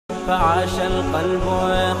فعاش القلب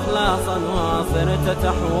إخلاصا وصرت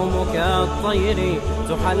تحوم كالطير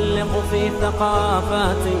تحلق في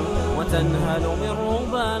ثقافات وتنهل من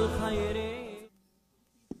ربى الخير.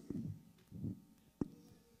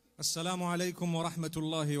 السلام عليكم ورحمة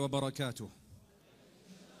الله وبركاته.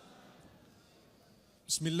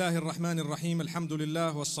 بسم الله الرحمن الرحيم. الحمد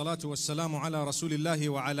لله والصلاة والسلام على رسول الله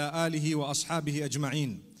وعلى آله وأصحابه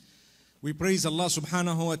أجمعين. We praise Allah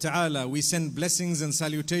subhanahu wa ta'ala. We send blessings and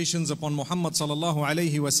salutations upon Muhammad sallallahu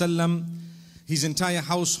alayhi wa sallam, his entire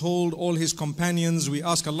household, all his companions. We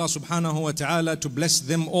ask Allah subhanahu wa ta'ala to bless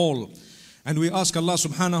them all. And we ask Allah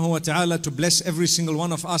subhanahu wa ta'ala to bless every single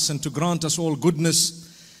one of us and to grant us all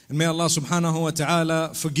goodness. And may Allah subhanahu wa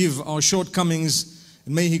ta'ala forgive our shortcomings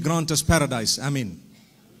and may He grant us paradise. Ameen.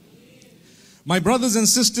 My brothers and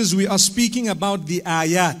sisters, we are speaking about the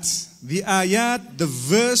ayat. The ayat, the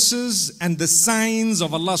verses and the signs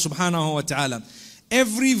of Allah subhanahu wa ta'ala.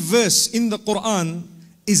 Every verse in the Quran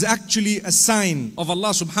is actually a sign of Allah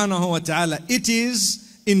subhanahu wa ta'ala. It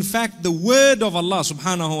is, in fact, the word of Allah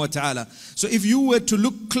subhanahu wa ta'ala. So if you were to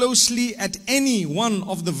look closely at any one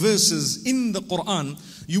of the verses in the Quran,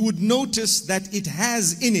 you would notice that it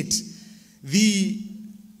has in it the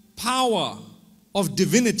power of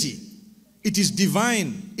divinity. It is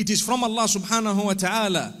divine. It is from Allah subhanahu wa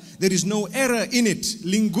ta'ala. There is no error in it.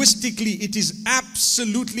 Linguistically, it is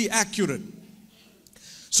absolutely accurate.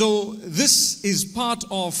 So this is part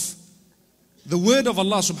of the word of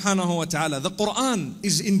Allah subhanahu wa ta'ala. The Quran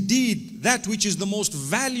is indeed that which is the most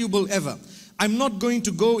valuable ever. I'm not going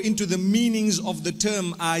to go into the meanings of the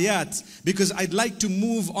term ayat because I'd like to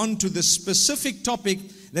move on to the specific topic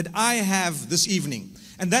that I have this evening.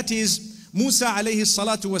 And that is Musa alayhi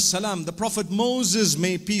salatu was salam, the Prophet Moses,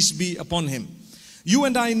 may peace be upon him. You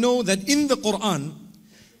and I know that in the Quran,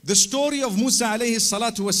 the story of Musa alayhi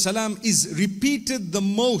salatu was salam is repeated the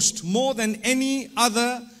most, more than any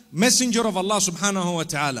other messenger of Allah subhanahu wa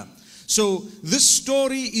ta'ala. So this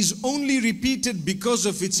story is only repeated because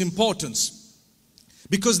of its importance.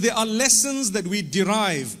 Because there are lessons that we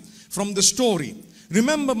derive from the story.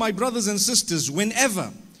 Remember, my brothers and sisters,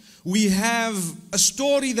 whenever we have a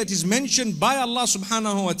story that is mentioned by Allah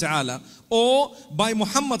subhanahu wa ta'ala or by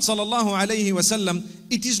Muhammad sallallahu alayhi wa sallam,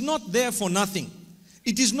 it is not there for nothing.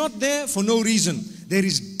 It is not there for no reason. There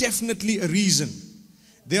is definitely a reason.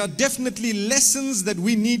 There are definitely lessons that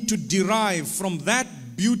we need to derive from that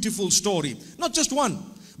beautiful story. Not just one,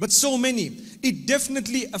 but so many. It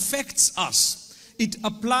definitely affects us. It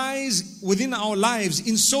applies within our lives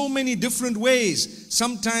in so many different ways.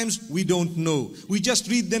 Sometimes we don't know. We just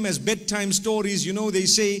read them as bedtime stories. You know, they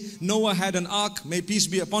say Noah had an ark, may peace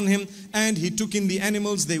be upon him, and he took in the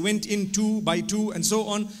animals. They went in 2 by 2 and so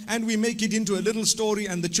on. And we make it into a little story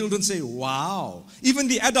and the children say, wow. Even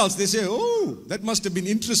the adults, they say, oh, that must have been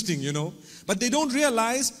interesting, you know. But they don't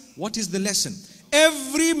realize what is the lesson.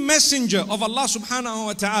 Every messenger of Allah subhanahu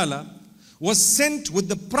wa ta'ala was sent with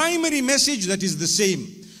the primary message that is the same.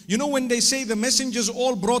 You know, when they say the messengers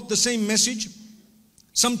all brought the same message,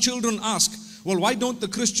 some children ask, well, why don't the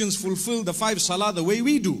Christians fulfill the 5 salah the way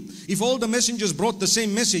we do? If all the messengers brought the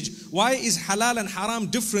same message, why is halal and haram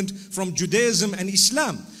different from Judaism and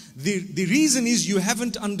Islam? The reason is you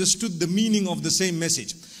haven't understood the meaning of the same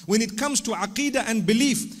message. When it comes to aqidah and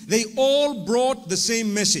belief, they all brought the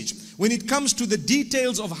same message. When it comes to the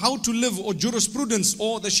details of how to live or jurisprudence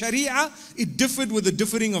or the sharia, it differed with the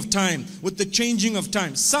differing of time, with the changing of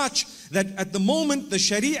time, such that at the moment the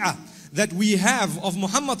sharia that we have of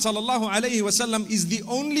Muhammad sallallahu alayhi wasallam is the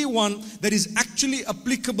only one that is actually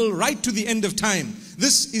applicable right to the end of time.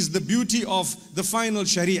 This is the beauty of the final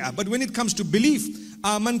sharia. But when it comes to belief,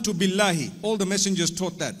 Amantu billahi, all the messengers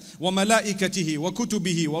taught that. Wa malaikatihi, wa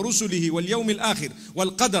kutubihi, wa rusulihi, wal yawmil akhir, wal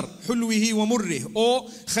qadar, hulwihi wa murrih, or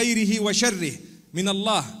khayrihi wa sharrih, min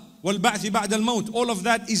Allah, wal ba'thi ba'da al maut. All of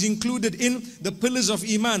that is included in the pillars of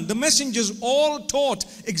Iman. The messengers all taught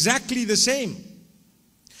exactly the same.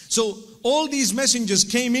 So all these messengers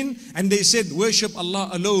came in and they said, worship Allah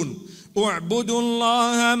alone. U'budu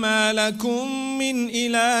Allah ma lakum min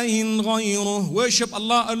ilahin ghayruh. Worship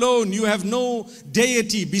Allah alone. You have no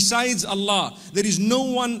deity besides Allah. There is no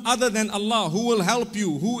one other than Allah who will help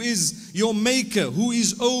you, who is your maker, who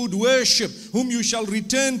is owed worship, whom you shall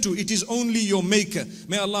return to. It is only your maker.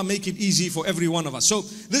 May Allah make it easy for every one of us. So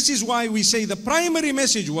this is why we say the primary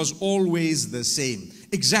message was always the same.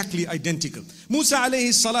 Exactly identical. Musa alayhi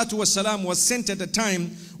salatu wasalam was sent at a time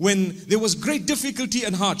when there was great difficulty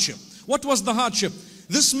and hardship. What was the hardship?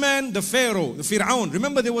 This man, the Pharaoh, the Fir'aun,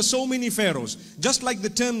 remember there were so many Pharaohs. Just like the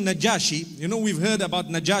term Najashi, you know, we've heard about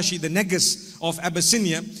Najashi, the Negus of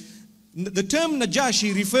Abyssinia. The term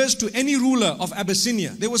Najashi refers to any ruler of Abyssinia.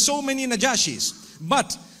 There were so many Najashis.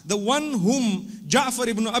 But the one whom Ja'far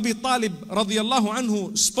ibn Abi Talib radiyallahu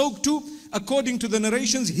anhu spoke to, according to the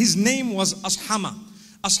narrations, his name was Ashama.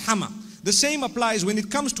 Ashama. The same applies when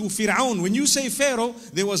it comes to Fir'aun. When you say Pharaoh,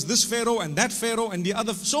 there was this Pharaoh and that Pharaoh and the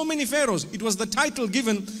other, so many Pharaohs. It was the title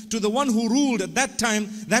given to the one who ruled at that time,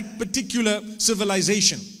 that particular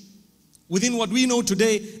civilization, within what we know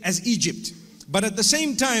today as Egypt. But at the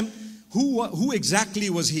same time, who exactly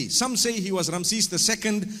was he? Some say he was Ramses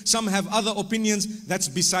II. Some have other opinions. That's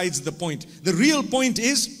besides the point. The real point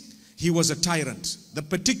is, he was a tyrant. The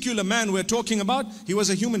particular man we're talking about, he was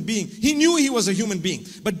a human being. He knew he was a human being.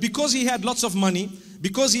 But because he had lots of money,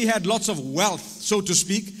 because he had lots of wealth, so to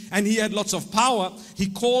speak, and he had lots of power, he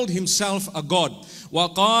called himself a god.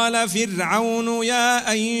 وَقَالَ فِرْعَوْنُ يَا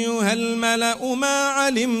أَيُّهَا الْمَلَأُ مَا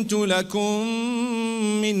عَلِمْتُ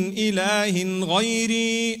لَكُمْ مِنْ إِلَهٍ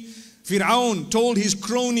غَيْرِي. Fir'aun told his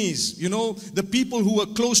cronies, the people who were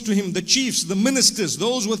close to him, the chiefs, the ministers,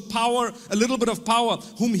 those with power, a little bit of power,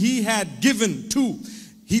 whom he had given to.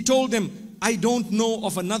 He told them, I don't know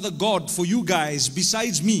of another God for you guys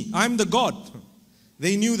besides me. I'm the God.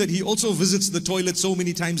 They knew that he also visits the toilet so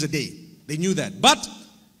many times a day. They knew that. But,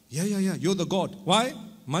 you're the God. Why?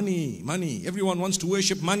 Money, money. Everyone wants to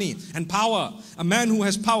worship money and power. A man who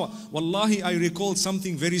has power. Wallahi, I recall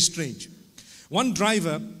something very strange. One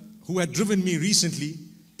driver who had driven me recently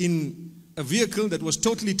in a vehicle that was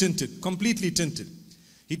totally tinted, completely tinted.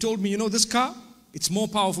 He told me, this car, it's more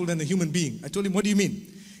powerful than a human being. I told him, what do you mean?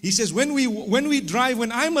 He says, when we drive,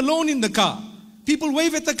 when I'm alone in the car, people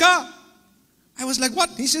wave at the car. I was like,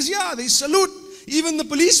 what? He says, yeah, they salute. Even the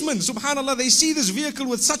policemen, subhanallah, they see this vehicle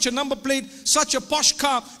with such a number plate, such a posh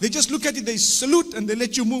car. They just look at it, they salute, and they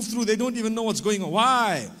let you move through. They don't even know what's going on.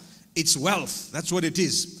 Why? It's wealth. That's what it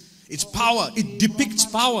is. It's power. It depicts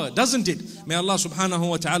power, doesn't it? May Allah subhanahu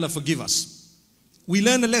wa ta'ala forgive us. We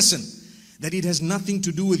learn a lesson that it has nothing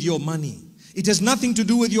to do with your money. It has nothing to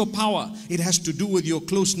do with your power. It has to do with your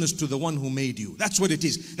closeness to the one who made you. That's what it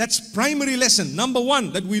is. That's primary lesson. Number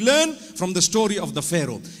one that we learn from the story of the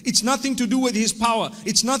Pharaoh. It's nothing to do with his power.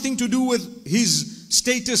 It's nothing to do with his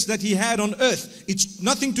status that he had on earth. It's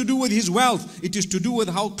nothing to do with his wealth. It is to do with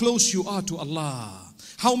how close you are to Allah.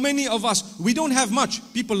 How many of us, we don't have much.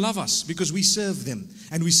 People love us because we serve them.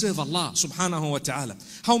 And we serve Allah subhanahu wa ta'ala.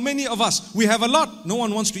 How many of us, we have a lot. No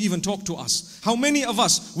one wants to even talk to us. How many of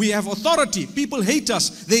us, we have authority. People hate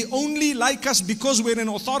us. They only like us because we're in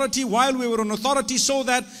authority, while we were in authority, so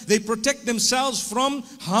that they protect themselves from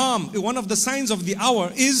harm. One of the signs of the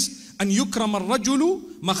hour is an yukram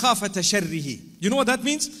ar-rajulu makhafata sharrihi. You know what that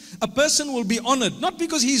means? A person will be honored, not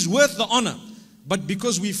because he's worth the honor, but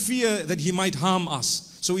because we fear that he might harm us.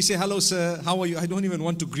 So we say, hello sir, how are you? I don't even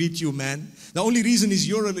want to greet you, man. The only reason is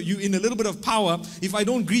you're in a little bit of power. If I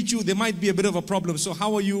don't greet you, there might be a bit of a problem. So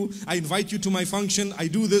how are you? I invite you to my function. I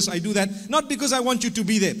do this, I do that. Not because I want you to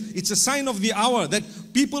be there. It's a sign of the hour that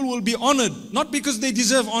people will be honored. Not because they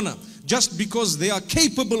deserve honor. Just because they are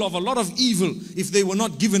capable of a lot of evil if they were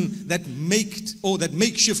not given that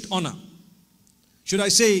makeshift honor. Should I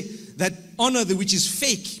say that honor which is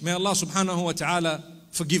fake? May Allah subhanahu wa ta'ala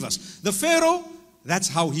forgive us. The Pharaoh, that's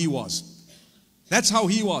how he was. That's how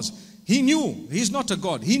he was. He knew he's not a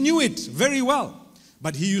god. He knew it very well.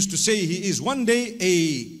 But he used to say he is. One day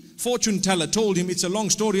a fortune teller told him, it's a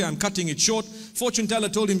long story, I'm cutting it short. Fortune teller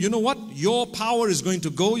told him, you know what? Your power is going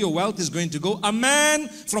to go, your wealth is going to go. A man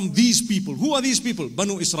from these people. Who are these people?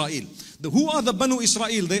 Banu Israel. Who are the Banu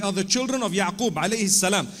Israel? They are the children of Yaqub alayhi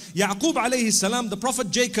salam. Yaqub alayhi salam, the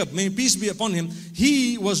prophet Jacob, may peace be upon him,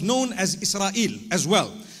 he was known as Israel as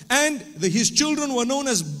well. And his children were known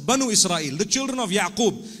as Banu Israel, the children of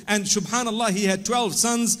Yaqub. And subhanallah, he had 12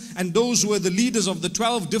 sons, and those were the leaders of the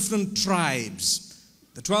 12 different tribes.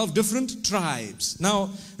 The 12 different tribes. Now,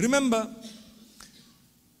 remember,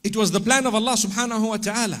 it was the plan of Allah subhanahu wa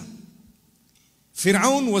ta'ala.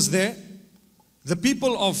 Fir'aun was there. The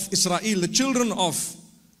people of Israel, the children of,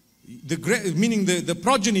 meaning the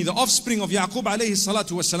progeny, the offspring of Yaqub alayhi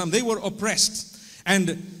salatu wasalam, they were oppressed.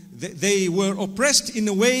 And they were oppressed in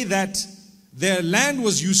a way that their land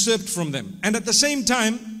was usurped from them. And at the same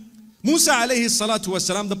time, Musa alayhi salatu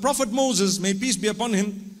wasalam, the prophet Moses, may peace be upon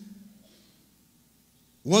him,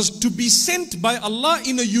 was to be sent by Allah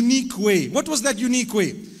in a unique way. What was that unique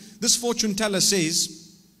way? This fortune teller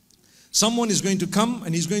says, someone is going to come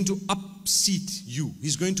and he's going to upseat you.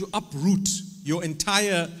 He's going to uproot your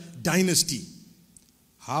entire dynasty.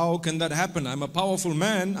 How can that happen? I'm a powerful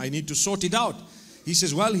man. I need to sort it out. He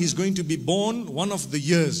says, well, he's going to be born one of the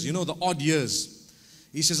years, you know, the odd years.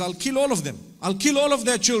 He says, I'll kill all of them. I'll kill all of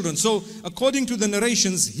their children. So according to the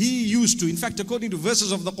narrations, he used to, in fact, according to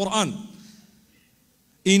verses of the Quran,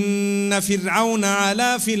 Inna Fir'auna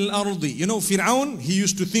ala fil ardi. You know, Fir'aun, he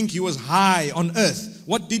used to think he was high on earth.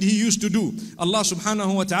 What did he used to do? Allah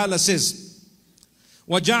subhanahu wa ta'ala says,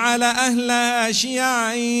 وَجَعَلَ أَهْلَهَا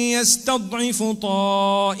شِيَعًا يَسْتَضْعِفُ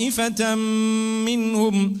طَائِفَةً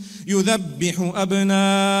مِّنْهُمْ يُذَبِّحُ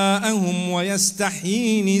أَبْنَاءَهُمْ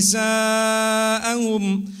وَيَسْتَحْيِي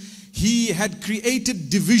نِسَاءَهُمْ. He had created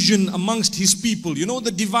division amongst his people. You know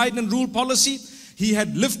the divide and rule policy? He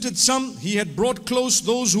had lifted some, he had brought close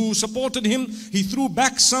those who supported him, he threw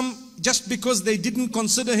back some just because they didn't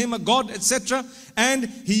consider him a god, etc. And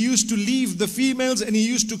he used to leave the females and he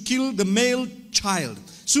used to kill the male child.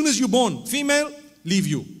 Soon as you're born, female, leave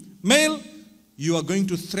you. Male, you are going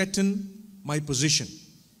to threaten my position.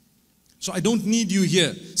 So I don't need you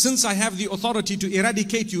here. Since I have the authority to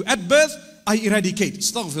eradicate you at birth, I eradicate.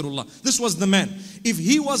 Astaghfirullah. This was the man. If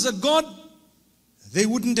he was a god, they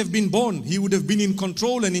wouldn't have been born. He would have been in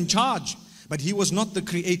control and in charge. But he was not the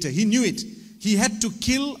creator. He knew it. He had to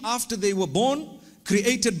kill after they were born,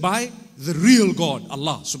 created by the real God,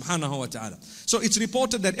 Allah subhanahu wa ta'ala. So it's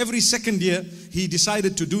reported that every second year he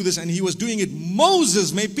decided to do this, and he was doing it.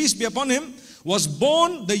 Moses, may peace be upon him, was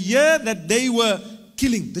born the year that they were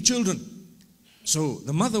killing the children. So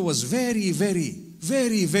the mother was very, very,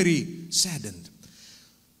 very, very saddened.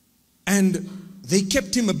 And they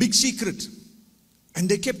kept him a big secret. And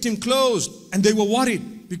they kept him closed, and they were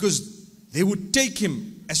worried because they would take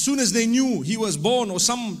him as soon as they knew he was born or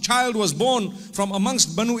some child was born from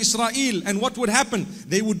amongst Banu Israel. And what would happen?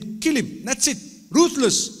 They would kill him. That's it.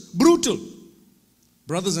 Ruthless, brutal.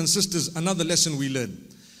 Brothers and sisters, another lesson we learn.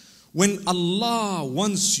 When Allah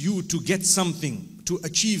wants you to get something, to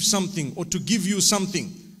achieve something, or to give you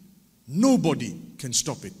something, nobody can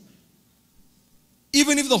stop it.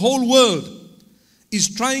 Even if the whole world is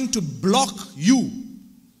trying to block you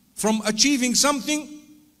from achieving something,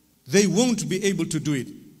 they won't be able to do it.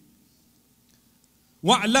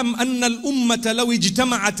 وَاعْلَمْ أَنَّ الْأُمَّةَ لَوْ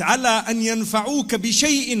اجْتَمَعَتْ عَلَىٰ أَنْ يَنْفَعُوكَ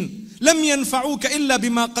بِشَيْءٍ لَمْ يَنْفَعُوكَ إِلَّا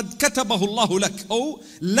بِمَا قَدْ كَتَبَهُ اللَّهُ لَكَ. Oh,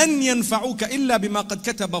 لَنْ يَنْفَعُوكَ إِلَّا بِمَا قَدْ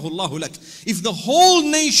كَتَبَهُ اللَّهُ لَكَ. If the whole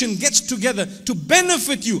nation gets together to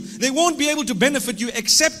benefit you, they won't be able to benefit you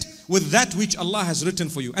except with that which Allah has written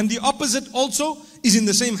for you. And the opposite also is in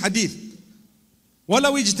the same hadith.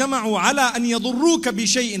 وَلَوْ اجْتَمَعُوا عَلَىٰ أَنْ يَضُرُّوكَ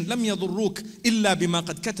بِشَيْءٍ لَمْ يَضُرُّوكَ إِلَّا بِمَا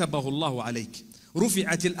قَدْ كَتَبَهُ اللَّهُ عَلَيْكَ.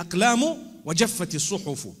 رُفِعَتِ الْأَقْلَامُ وَجَفَّتِ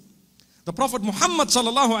الصُّحُفُ. The Prophet Muhammad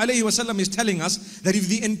sallallahu alayhi wasallam is telling us that if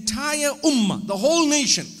the entire ummah, the whole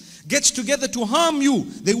nation, gets together to harm you,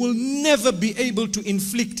 they will never be able to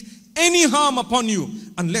inflict any harm upon you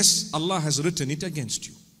unless Allah has written it against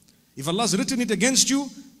you. If Allah has written it against you,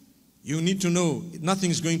 you need to know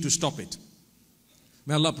nothing is going to stop it.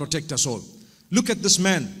 May Allah protect us all. Look at this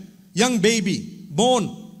man, young baby, born,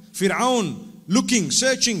 Fir'aun, looking,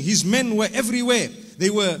 searching. His men were everywhere. They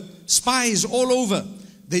were spies all over.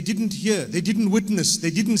 They didn't hear, they didn't witness, they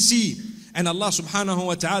didn't see. And Allah subhanahu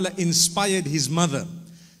wa ta'ala inspired his mother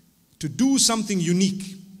to do something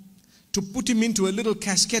unique, to put him into a little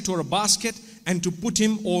casket or a basket, and to put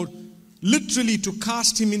him, or literally to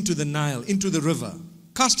cast him into the Nile, into the river.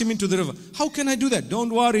 Cast him into the river. How can I do that?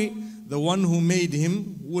 Don't worry, the one who made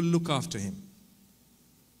him will look after him.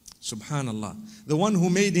 Subhanallah. The one who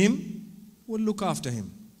made him will look after him.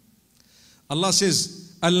 Allah says,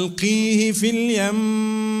 ألقيه في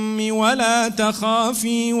اليم ولا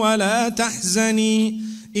تخافي ولا تحزني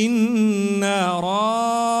إنا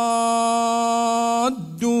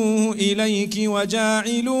رادوه إليك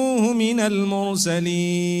وجاعلوه من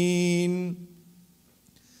المرسلين.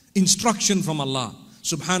 Instruction from Allah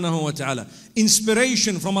subhanahu wa ta'ala.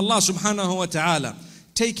 Inspiration from Allah subhanahu wa ta'ala.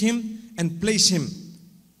 Take him and place him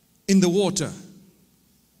in the water,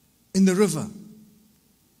 in the river.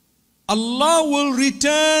 Allah will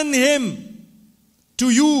return him to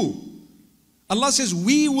you. Allah says,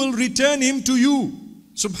 we will return him to you.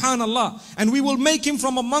 Subhanallah. And we will make him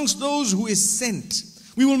from amongst those who is sent.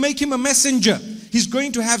 We will make him a messenger. He's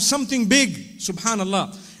going to have something big.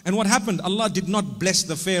 Subhanallah. And what happened? Allah did not bless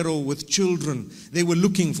the Pharaoh with children. They were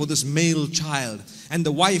looking for this male child. And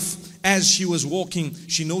the wife, as she was walking,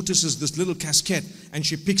 she notices this little casket and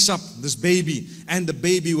she picks up this baby. And the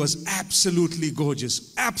baby was absolutely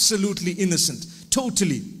gorgeous, absolutely innocent,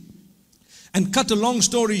 totally. And cut a long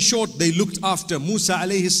story short, they looked after Musa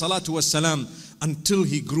alayhi salatu wassalam until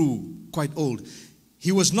he grew quite old.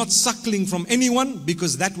 He was not suckling from anyone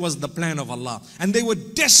because that was the plan of Allah. And they were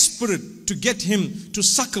desperate to get him to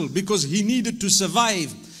suckle because he needed to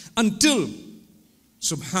survive until,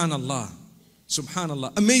 subhanallah,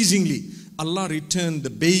 subhanallah, amazingly, Allah returned the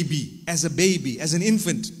baby, as an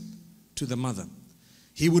infant, to the mother.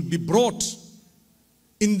 He would be brought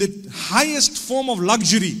in the highest form of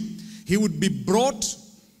luxury. He would be brought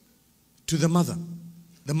to the mother.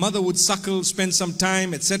 The mother would suckle, spend some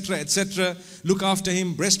time, etc., etc., look after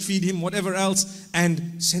him, breastfeed him, whatever else,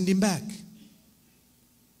 and send him back.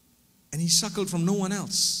 And he suckled from no one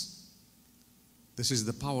else. This is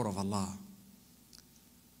the power of Allah.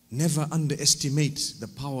 Never underestimate the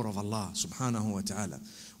power of Allah subhanahu wa ta'ala.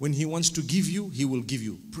 When He wants to give you, He will give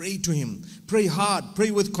you. Pray to Him. Pray hard.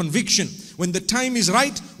 Pray with conviction. When the time is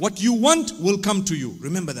right, what you want will come to you.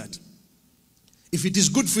 Remember that. If it is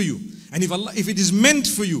good for you, and if it is meant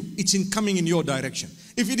for you, it's coming in your direction.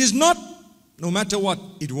 If it is not, no matter what,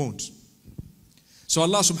 it won't. So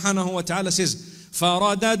Allah subhanahu wa ta'ala says,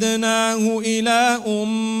 فَرَدَدْنَاهُ إِلَىٰ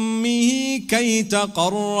أُمِّهِ كَيْ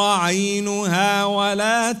تَقَرَّ عَيْنُهَا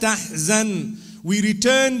وَلَا تَحْزَنْ. We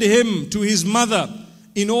returned him to his mother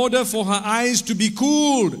in order for her eyes to be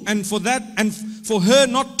cooled and for her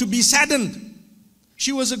not to be saddened.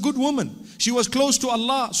 She was a good woman. She was close to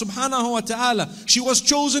Allah subhanahu wa ta'ala. She was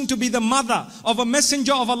chosen to be the mother of a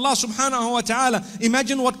messenger of Allah subhanahu wa ta'ala.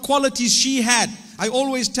 Imagine what qualities she had. I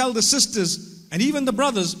always tell the sisters and even the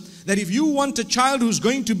brothers that if you want a child who's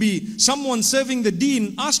going to be someone serving the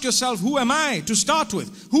deen, ask yourself, who am I to start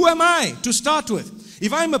with? Who am I to start with?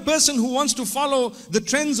 If I'm a person who wants to follow the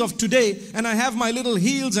trends of today and I have my little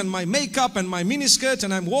heels and my makeup and my miniskirt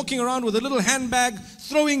and I'm walking around with a little handbag,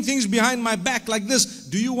 throwing things behind my back like this,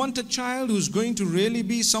 do you want a child who's going to really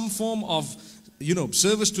be some form of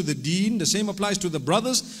service to the deen? The same applies to the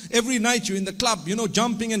brothers. Every night you're in the club,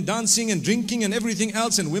 jumping and dancing and drinking and everything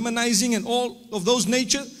else and womanizing and all of those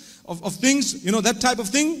nature of things, that type of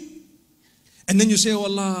thing. And then you say, oh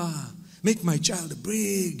Allah, make my child a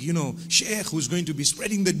big, sheikh who's going to be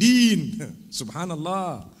spreading the deen.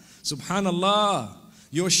 Subhanallah, subhanallah.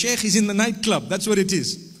 Your sheikh is in the nightclub, that's what it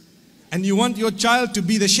is. And you want your child to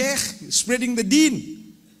be the sheikh spreading the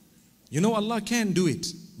deen. Allah can do it,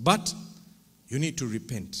 but you need to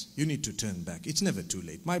repent. You need to turn back. It's never too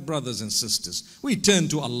late. My brothers and sisters, we turn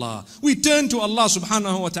to Allah. We turn to Allah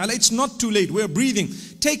subhanahu wa ta'ala. It's not too late. We're breathing.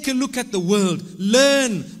 Take a look at the world.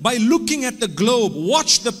 Learn by looking at the globe.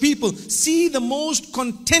 Watch the people. See, the most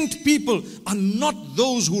content people are not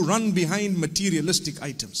those who run behind materialistic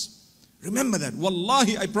items. Remember that.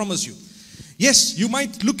 Wallahi, I promise you. Yes, you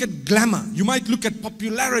might look at glamour, you might look at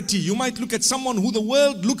popularity, you might look at someone who the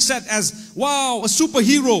world looks at as, wow, a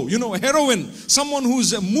superhero, a heroine, someone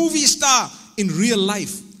who's a movie star. In real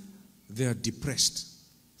life, they are depressed,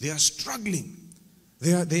 they are struggling,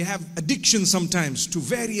 they have addiction sometimes to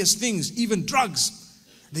various things, even drugs.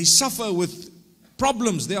 They suffer with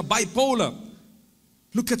problems, they are bipolar.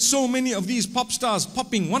 Look at so many of these pop stars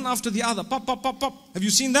popping one after the other, pop, pop, pop, pop. Have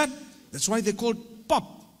you seen that? That's why they're called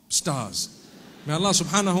pop stars. May Allah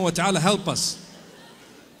subhanahu wa ta'ala help us.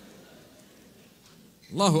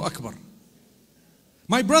 Allahu Akbar.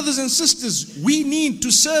 My brothers and sisters, we need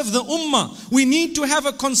to serve the ummah. We need to have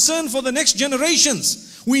a concern for the next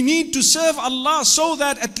generations. We need to serve Allah so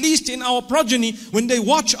that at least in our progeny, when they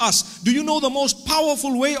watch us, do you know the most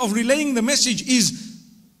powerful way of relaying the message is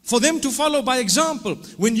for them to follow by example.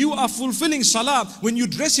 When you are fulfilling salah, when you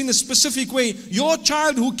dress in a specific way, your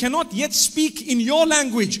child who cannot yet speak in your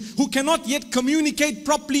language, who cannot yet communicate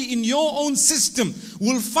properly in your own system,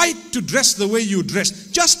 will fight to dress the way you dress,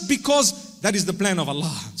 just because that is the plan of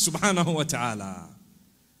Allah subhanahu wa ta'ala.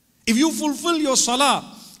 If you fulfill your salah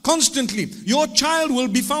constantly, your child will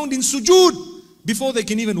be found in sujood before they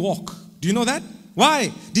can even walk. Do you know that?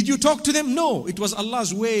 Why? Did you talk to them? No, it was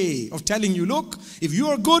Allah's way of telling you, look, if you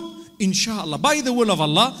are good, inshallah, by the will of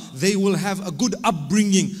Allah, they will have a good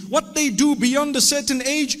upbringing. What they do beyond a certain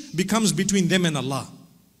age becomes between them and Allah.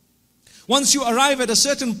 Once you arrive at a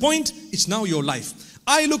certain point, it's now your life.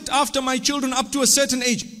 I looked after my children up to a certain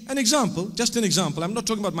age. An example, just an example. I'm not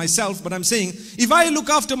talking about myself, but I'm saying, if I look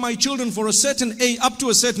after my children for a certain age, up to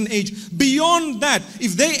a certain age, beyond that,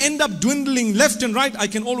 if they end up dwindling left and right, I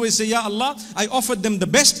can always say, Ya Allah, I offered them the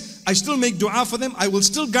best. I still make dua for them. I will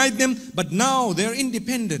still guide them. But now they're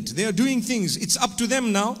independent. They are doing things. It's up to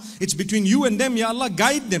them now. It's between you and them. Ya Allah,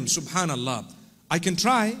 guide them. Subhanallah. I can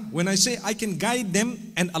try. When I say I can guide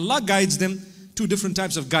them and Allah guides them, two different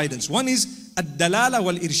types of guidance. One is ad-dalala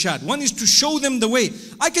wal-irshad. One is to show them the way.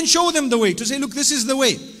 I can show them the way, to say, look, this is the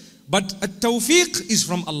way. But at-tawfiq is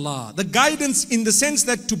from Allah. The guidance in the sense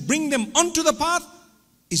that to bring them onto the path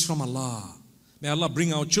is from Allah. May Allah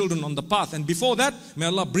bring our children on the path. And before that, may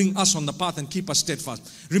Allah bring us on the path and keep us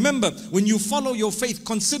steadfast. Remember, when you follow your faith,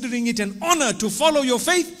 considering it an honor to follow your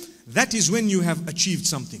faith, that is when you have achieved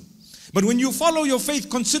something. But when you follow your faith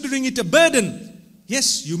considering it a burden,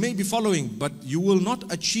 yes, you may be following, but you will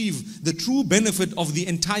not achieve the true benefit of the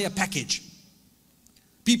entire package.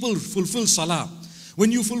 People fulfill salah.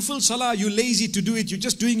 When you fulfill salah, you're lazy to do it. You're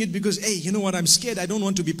just doing it because, hey, you know what, I'm scared. I don't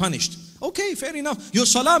want to be punished. Okay, fair enough. Your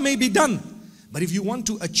salah may be done. But if you want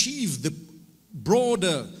to achieve the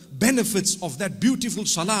broader benefits of that beautiful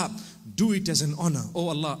salah, do it as an honor. Oh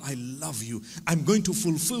Allah, I love you. I'm going to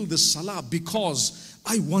fulfill this salah because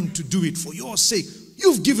I want to do it for your sake.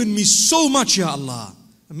 You've given me so much, Ya Allah.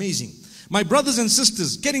 Amazing. My brothers and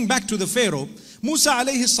sisters, getting back to the Pharaoh, Musa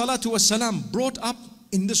alayhi salatu wasalam brought up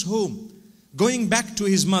in this home. Going back to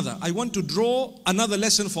his mother, I want to draw another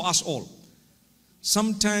lesson for us all.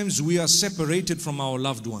 Sometimes we are separated from our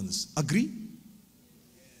loved ones. Agree?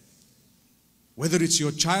 Whether it's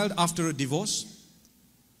your child after a divorce,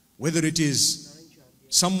 whether it is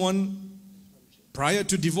someone prior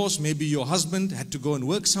to divorce, maybe your husband had to go and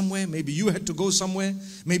work somewhere, maybe you had to go somewhere,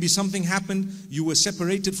 maybe something happened, you were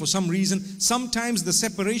separated for some reason. Sometimes the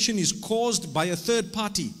separation is caused by a third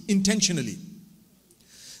party intentionally.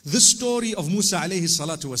 This story of Musa alayhi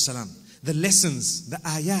salatu wasalam, the lessons, the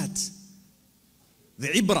ayat, the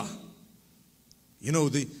ibrah, you know,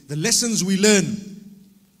 the lessons we learn,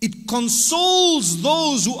 it consoles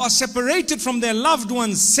those who are separated from their loved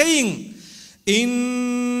ones, saying,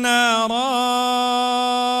 Inna raddu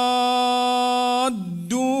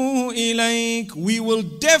ilayk, we will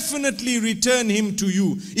definitely return him to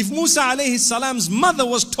you. If Musa alayhi salam's mother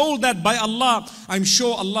was told that by Allah, I'm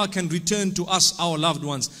sure Allah can return to us our loved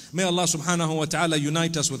ones. May Allah subhanahu wa ta'ala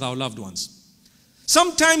unite us with our loved ones.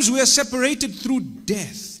 Sometimes we are separated through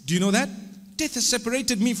death. Do you know that? Death has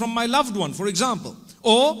separated me from my loved one, for example.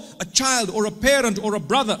 Or a child or a parent or a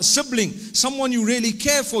brother, a sibling, someone you really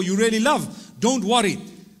care for, you really love. Don't worry.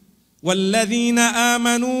 وَالَّذِينَ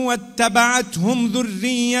آمَنُوا وَاتَّبَعَتْهُمْ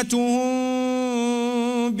ذُرِّيَّتُهُم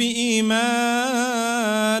بِإِيمَانٍ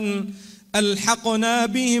أَلْحَقْنَا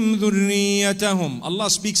بِهِمْ ذُرِّيَّتَهُمْ. Allah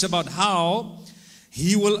speaks about how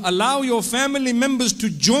He will allow your family members to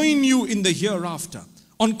join you in the hereafter,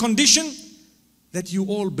 on condition that you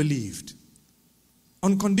all believed.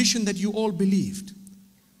 On condition that you all believed.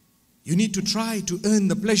 You need to try to earn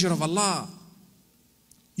the pleasure of Allah.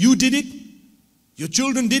 You did it. Your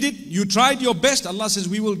children did it. You tried your best. Allah says,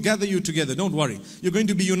 we will gather you together. Don't worry. You're going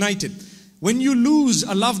to be united. When you lose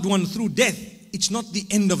a loved one through death, it's not the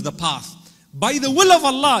end of the path. By the will of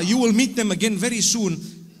Allah, you will meet them again very soon.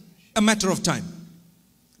 A matter of time.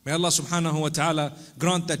 May Allah subhanahu wa ta'ala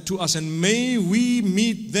grant that to us, and may we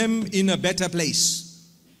meet them in a better place.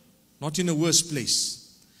 Not in a worse place.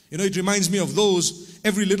 You know, it reminds me of those,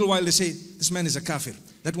 every little while they say, this man is a kafir,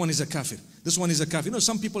 that one is a kafir, this one is a kafir. You know,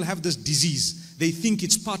 some people have this disease. They think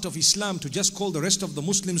it's part of Islam to just call the rest of the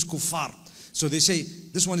Muslims kuffar. So they say,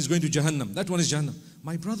 this one is going to Jahannam, that one is Jahannam.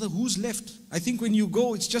 My brother, who's left? I think when you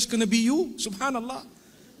go, it's just going to be you, subhanallah.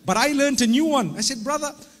 But I learned a new one. I said,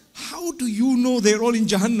 brother, how do you know they're all in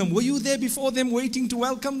Jahannam? Were you there before them waiting to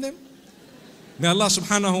welcome them? May Allah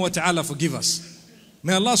subhanahu wa ta'ala forgive us.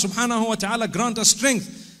 May Allah subhanahu wa ta'ala grant us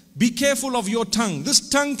strength. Be careful of your tongue. This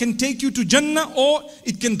tongue can take you to Jannah or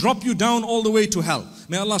it can drop you down all the way to hell.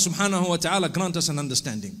 May Allah subhanahu wa ta'ala grant us an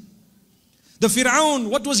understanding. The Fir'aun,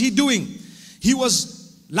 what was he doing? He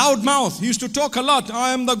was loudmouth. He used to talk a lot.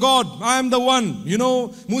 I am the God. I am the one. You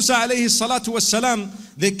know, Musa alayhi salatu wassalam,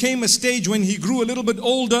 there came a stage when he grew a little bit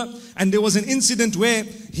older and there was an incident where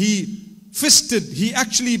he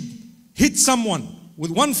actually hit someone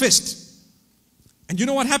with one fist. And you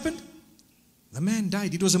know what happened? The man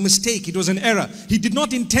died. It was a mistake. It was an error. He did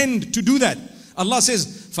not intend to do that. Allah says,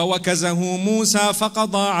 فَوَكَزَهُ مُوسَى فَقَضَى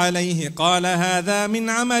عَلَيْهِ قَالَ هَذَا مِنْ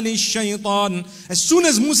عَمَلِ الشَّيْطَانِ. As soon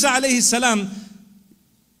as Musa alayhi salam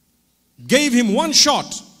gave him one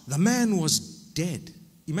shot, the man was dead.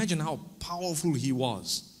 Imagine how powerful he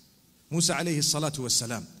was. Musa alayhi salatu was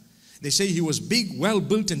salam. They say he was big, well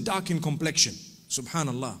built and dark in complexion.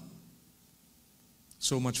 Subhanallah.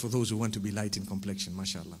 So much for those who want to be light in complexion,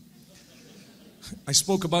 mashallah. I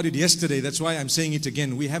spoke about it yesterday, that's why I'm saying it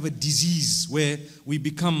again. We have a disease where we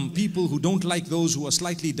become people who don't like those who are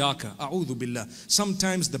slightly darker. A'udhu billah.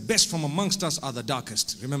 Sometimes the best from amongst us are the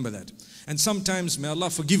darkest. Remember that. And sometimes, may Allah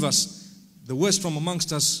forgive us, the worst from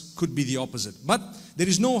amongst us could be the opposite. But there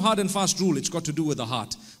is no hard and fast rule. It's got to do with the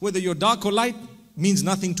heart. Whether you're dark or light means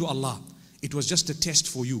nothing to Allah. It was just a test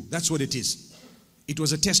for you. That's what it is. It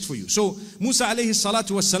was a test for you. So Musa alayhi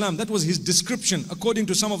salatu was salam, that was his description according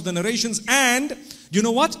to some of the narrations. And you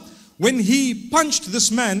know what? When he punched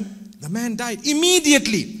this man, the man died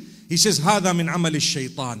immediately. He says, هَذَا مِنْ عَمَلِ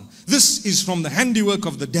الشَّيْطَانِ. This is from the handiwork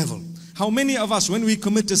of the devil. How many of us, when we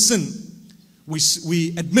commit a sin,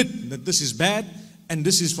 we admit that this is bad and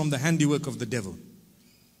this is from the handiwork of the devil.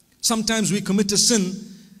 Sometimes we commit a sin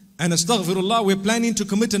and astaghfirullah, we're planning to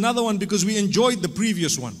commit another one because we enjoyed the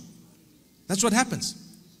previous one. That's what happens.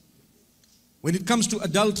 When it comes to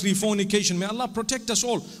adultery, fornication, may Allah protect us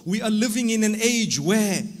all. We are living in an age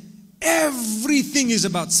where everything is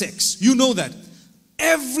about sex. You know that.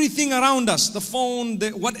 Everything around us, the phone,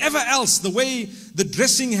 whatever else, the way the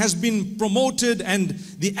dressing has been promoted and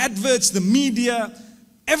the adverts, the media,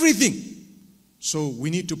 everything. So we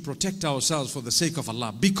need to protect ourselves for the sake of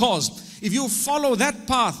Allah. Because if you follow that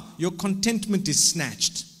path, your contentment is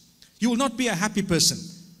snatched. You will not be a happy person.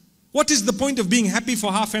 What is the point of being happy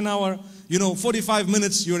for half an hour? 45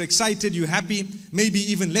 minutes, you're excited, you're happy, maybe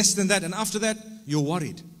even less than that. And after that, you're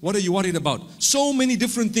worried. What are you worried about? So many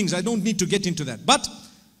different things. I don't need to get into that. But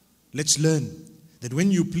let's learn that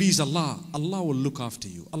when you please Allah, Allah will look after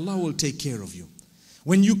you. Allah will take care of you.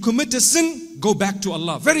 When you commit a sin, go back to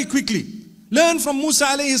Allah very quickly. Learn from Musa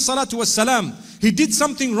alayhi salatu wassalam. He did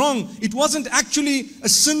something wrong. It wasn't actually a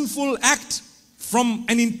sinful act from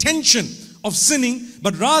an intention of sinning,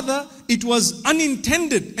 but rather it was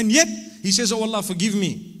unintended. And yet he says, oh Allah, forgive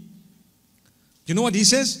me. You know what he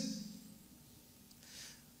says?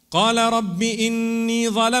 قَالَ رَبِّ إِنِّي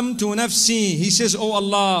ظَلَمْتُ نَفْسِي. He says, oh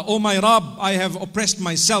Allah, oh my Rabb, I have oppressed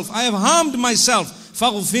myself. I have harmed myself.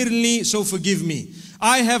 فَغْفِرْ لِي. So forgive me.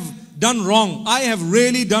 I have done wrong. I have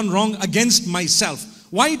really done wrong against myself.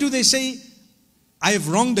 Why do they say, I have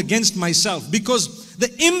wronged against myself? Because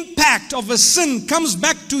the impact of a sin comes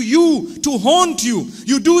back to you to haunt you.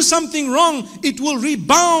 You do something wrong, it will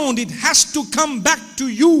rebound. It has to come back to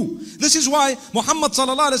you. This is why Muhammad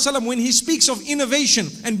sallallahu alaihi wasallam, when he speaks of innovation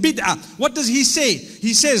and bid'ah, what does he say?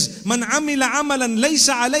 He says, "Man amila amalan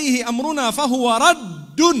laysa alayhi amruna fahuwa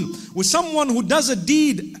raddun." With someone who does a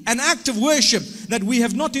deed, an act of worship that we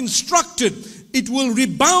have not instructed, it will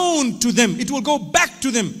rebound to them. It will go back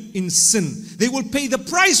to them in sin. They will pay the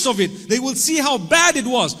price of it. They will see how bad it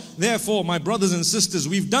was. Therefore, my brothers and sisters,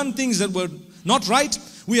 we've done things that were not right.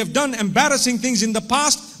 We have done embarrassing things in the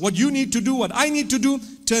past. What you need to do, what I need to do,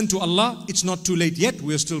 turn to Allah. It's not too late yet.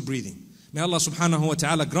 We are still breathing. May Allah subhanahu wa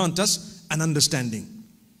ta'ala grant us an understanding.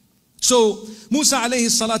 So, Musa alayhi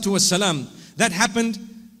salatu wassalam, that happened,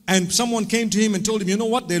 and someone came to him and told him, you know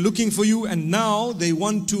what, they're looking for you, and now they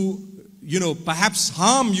want to, perhaps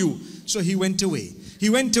harm you. So he went away. He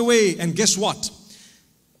went away, and guess what?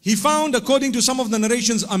 He found, according to some of the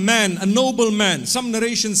narrations, a man, a noble man. Some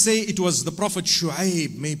narrations say it was the Prophet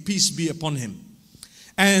Shu'aib, may peace be upon him.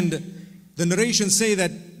 And the narrations say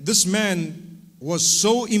that this man was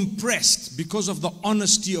so impressed because of the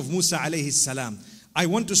honesty of Musa alayhi salam. I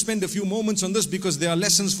want to spend a few moments on this because there are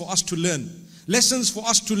lessons for us to learn. Lessons for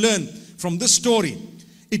us to learn from this story.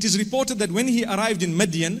 It is reported that when he arrived in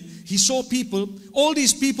Madian, he saw people. All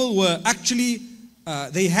these people were actually,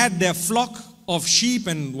 they had their flock of sheep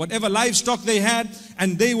and whatever livestock they had,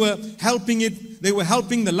 and they were helping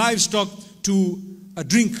the livestock to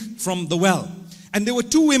drink from the well. And there were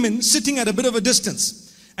two women sitting at a bit of a distance.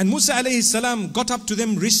 And Musa alayhi salam got up to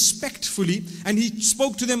them respectfully, and he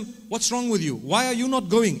spoke to them, what's wrong with you? Why are you not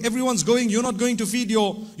going? Everyone's going, you're not going to feed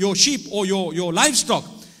your sheep or your livestock.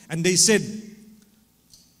 And they said,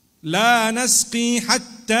 لا نسقي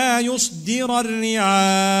حتى يصدر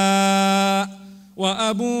الرعاء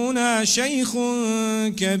وأبونا شيخ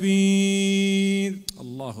كبير.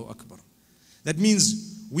 Allahu Akbar. That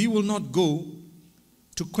means we will not go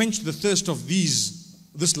to quench the thirst of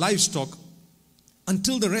this livestock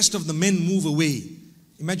until the rest of the men move away.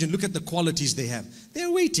 Imagine, look at the qualities they have.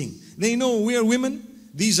 They're waiting. They know we are women,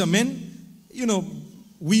 these are men.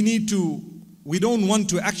 We don't want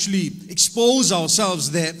to actually expose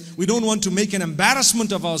ourselves there. We don't want to make an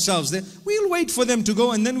embarrassment of ourselves there. We'll wait for them to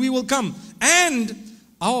go and then we will come. And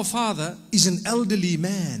our father is an elderly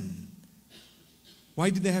man.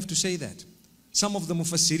 Why did they have to say that? Some of the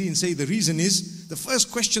mufassirin say the reason is, the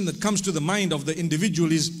first question that comes to the mind of the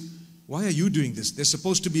individual is, why are you doing this? There's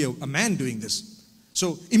supposed to be a man doing this.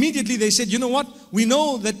 So immediately they said, you know what? We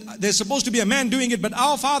know that there's supposed to be a man doing it, but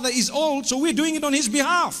our father is old, so we're doing it on his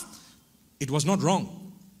behalf. It was not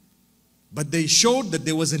wrong. But they showed that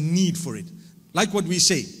there was a need for it. Like what we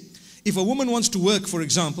say. If a woman wants to work, for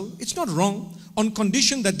example, it's not wrong, on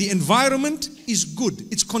condition that the environment is good,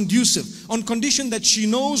 it's conducive, on condition that she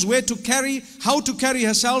knows where to carry, how to carry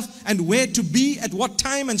herself, and where to be at what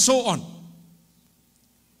time, and so on.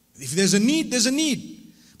 If there's a need, there's a need.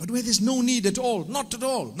 But where there's no need at all, not at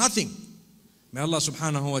all, nothing. May Allah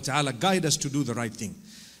subhanahu wa ta'ala guide us to do the right thing.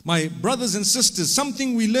 My brothers and sisters,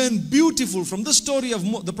 something we learn beautiful from the story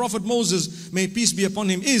of the Prophet Moses, may peace be upon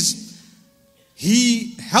him, is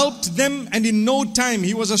He helped them, and in no time,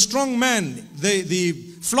 he was a strong man. The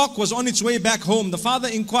flock was on its way back home. The father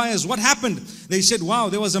inquires, what happened? They said, wow,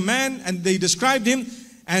 there was a man, and they described him,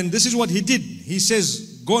 and this is what he did. He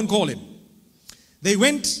says, go and call him. They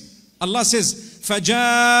went. Allah says,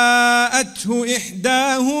 فَجَاءَتْهُ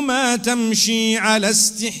إِحْدَاهُمَا تَمْشِي عَلَى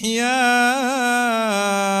اسْتِحْيَاءٍ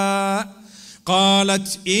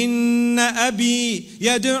قالت إن أبي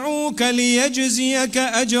يدعوك ليجزيك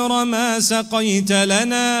أجر ما سقيت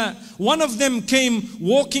لنا. One of them came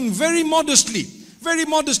walking very modestly. Very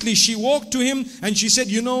modestly, she walked to him and she said,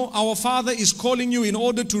 you know, our father is calling you in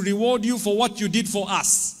order to reward you for what you did for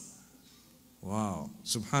us. Wow,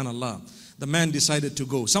 subhanallah. The man decided to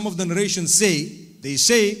go. Some of the narrations say, they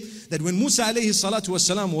say that when Musa alayhi salatu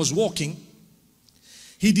wasalam was walking,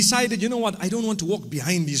 he decided, you know what, I don't want to walk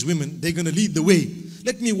behind these women. They're going to lead the way.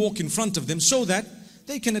 Let me walk in front of them so that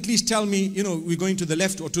they can at least tell me, you know, we're going to the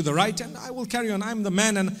left or to the right, and I will carry on. I'm the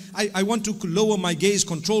man, and I want to lower my gaze,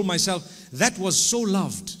 control myself. That was so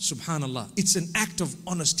loved, subhanallah. It's an act of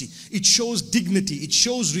honesty. It shows dignity. It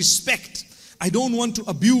shows respect. I don't want to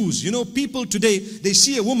abuse. You know, people today, they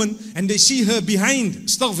see a woman and they see her behind.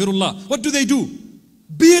 Astaghfirullah. What do?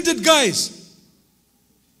 Bearded guys.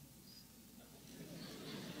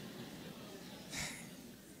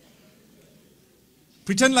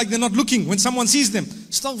 Pretend like they're not looking when someone sees them.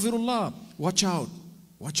 Astaghfirullah. Watch out.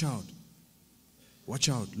 Watch out. Watch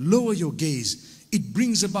out. Lower your gaze. It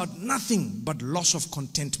brings about nothing but loss of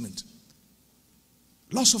contentment.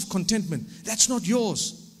 Loss of contentment. That's not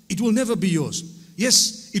yours. It will never be yours.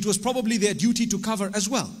 Yes, it was probably their duty to cover as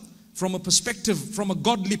well, from a perspective, from a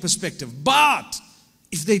godly perspective. But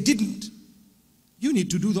if they didn't, you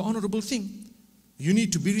need to do the honorable thing. You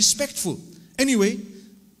need to be respectful. Anyway,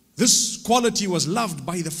 this quality was loved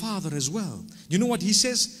by the father as well. You know what he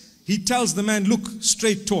says? He tells the man, look,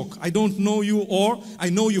 straight talk. I don't know you, or I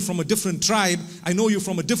know you from a different tribe. I know you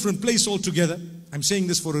from a different place altogether. I'm saying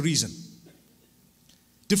this for a reason.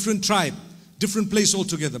 Different tribe, different place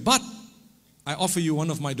altogether. But I offer you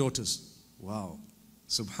one of my daughters. Wow.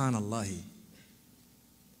 Subhanallah.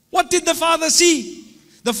 What did the father see?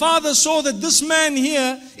 The father saw that this man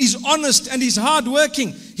here is honest and he's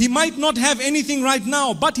hardworking. He might not have anything right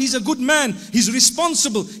now, but he's a good man. He's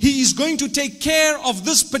responsible. He is going to take care of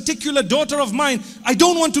this particular daughter of mine. I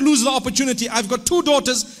don't want to lose the opportunity. I've got 2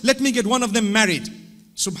 daughters. Let me get one of them married.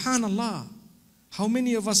 Subhanallah. How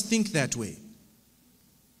many of us think that way?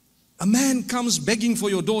 A man comes begging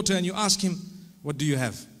for your daughter and you ask him, what do you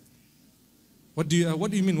have? What do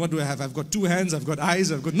you mean, what do I have? I've got 2 hands, I've got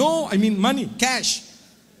eyes, I've got... No, I mean money, cash.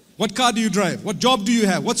 What car do you drive? What job do you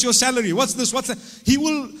have? What's your salary? What's this? What's that?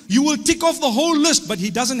 You will tick off the whole list, but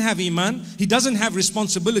he doesn't have iman. He doesn't have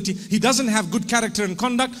responsibility. He doesn't have good character and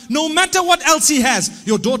conduct. No matter what else he has,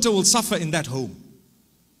 your daughter will suffer in that home.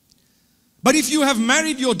 But if you have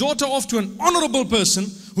married your daughter off to an honorable person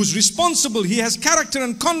who's responsible, he has character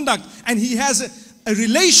and conduct, and he has a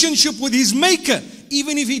relationship with his maker,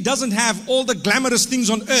 even if he doesn't have all the glamorous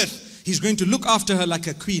things on earth, he's going to look after her like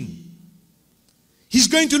a queen. He's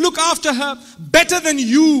going to look after her better than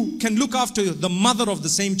you can look after the mother of the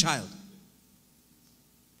same child.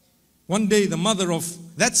 One day the mother of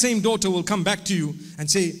that same daughter will come back to you and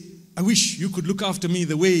say, I wish you could look after me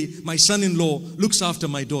the way my son-in-law looks after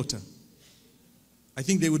my daughter. I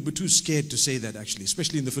think they would be too scared to say that actually,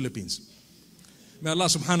 especially in the Philippines. May Allah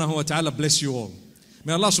subhanahu wa ta'ala bless you all.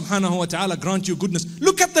 May Allah subhanahu wa ta'ala grant you goodness.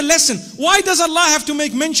 Look at the lesson. Why does Allah have to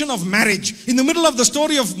make mention of marriage in the middle of the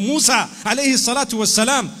story of Musa alayhi salatu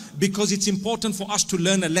wassalam? Because it's important for us to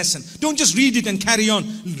learn a lesson. Don't just read it and carry on.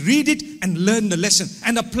 Read it and learn the lesson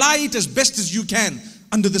and apply it as best as you can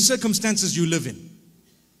under the circumstances you live in.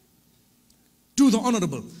 Do the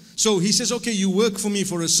honorable. So he says, okay, you work for me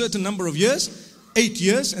for a certain number of years, 8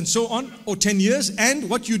 years and so on, or 10 years. And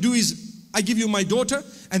what you do is, I give you my daughter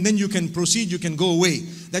and then you can proceed, you can go away.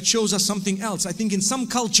 That shows us something else. I think in some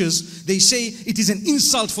cultures, they say it is an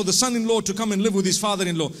insult for the son-in-law to come and live with his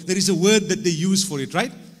father-in-law. There is a word that they use for it,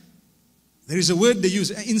 right? There is a word they use,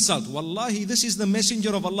 insult. Wallahi, this is the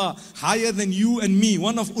messenger of Allah, higher than you and me,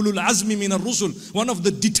 one of ulul azmi min ar-rusul, one of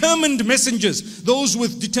the determined messengers, those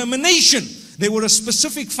with determination. They were a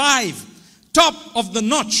specific 5, top of the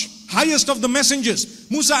notch, highest of the messengers.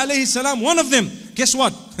 Musa alayhi salam, one of them. Guess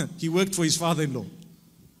what? He worked for his father-in-law.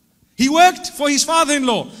 He worked for his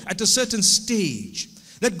father-in-law at a certain stage.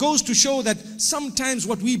 That goes to show that sometimes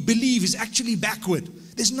what we believe is actually backward.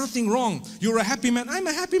 There's nothing wrong. You're a happy man. I'm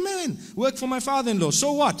a happy man. Work for my father-in-law.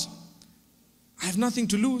 So what? I have nothing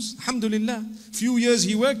to lose. Alhamdulillah. Few years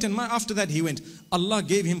he worked and after that he went. Allah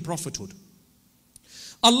gave him prophethood.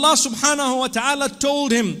 Allah subhanahu wa ta'ala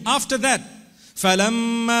told him after that,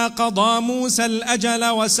 فلما قضى موسى الأجل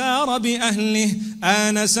وسار بأهله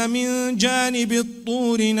آنس من جانب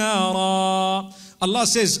الطور نارا. Allah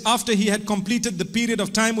says, after he had completed the period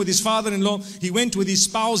of time with his father-in-law, he went with his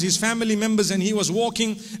spouse, his family members, and he was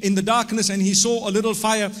walking in the darkness, and he saw a little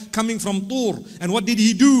fire coming from Tur. And what did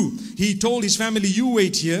he do? He told his family, you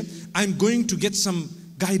wait here, I'm going to get some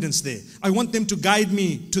guidance there. I want them to guide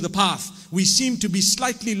me to the path. We seem to be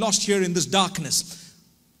slightly lost here in this darkness.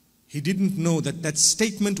 He didn't know that that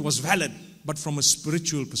statement was valid, but from a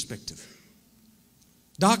spiritual perspective.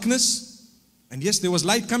 Darkness, and yes, there was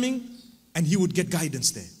light coming, and he would get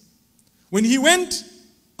guidance there. When he went,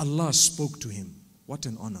 Allah spoke to him. What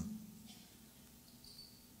an honor.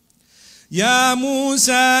 Ya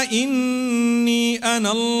Musa, inni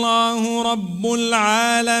ana Allahu Rabbul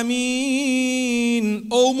Alameen.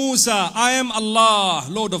 O Musa, I am Allah,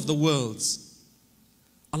 Lord of the worlds.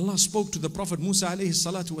 Allah spoke to the Prophet Musa alayhi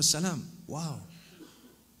salatu wasalam. Wow.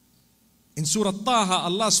 In Surah Taha,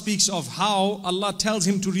 Allah speaks of how Allah tells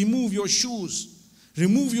him to remove your shoes.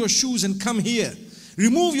 Remove your shoes and come here.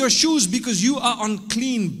 Remove your shoes because you are on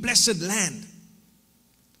clean, blessed land.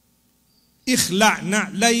 اخلع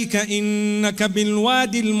نعليك إنك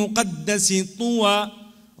بالوادي المقدس طوى.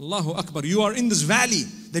 Allahu Akbar. You are in this valley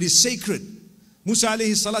that is sacred. Musa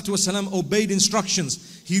alayhi salatu wasalam obeyed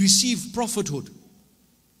instructions. He received prophethood.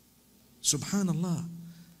 Subhanallah.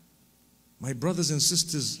 My brothers and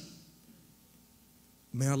sisters,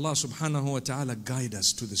 may Allah subhanahu wa ta'ala guide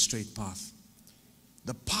us to the straight path.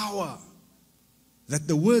 The power that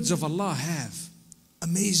the words of Allah have,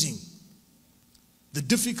 amazing. The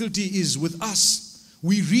difficulty is with us,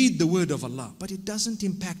 we read the word of Allah, but it doesn't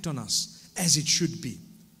impact on us as it should be.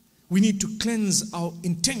 We need to cleanse our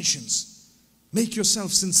intentions. Make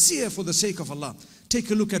yourself sincere for the sake of Allah. Take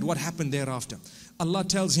a look at what happened thereafter. Allah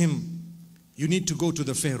tells him, you need to go to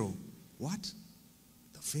the Pharaoh. What?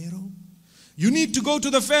 The Pharaoh? You need to go to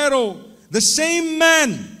the Pharaoh, the same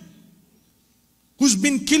man who's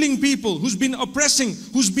been killing people, who's been oppressing,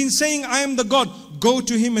 who's been saying, I am the God. Go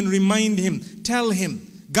to him and remind him, tell him,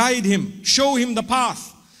 guide him, show him the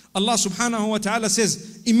path. Allah subhanahu wa ta'ala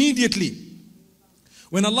says, immediately,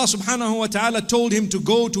 when Allah subhanahu wa ta'ala told him to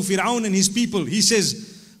go to Fir'aun and his people, he says,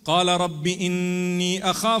 قَالَ رَبِّ إِنِّي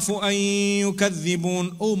أَخَافُ أَن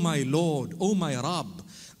يُكَذِّبُونَ. Oh my Lord, oh my Rabb,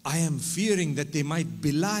 I am fearing that they might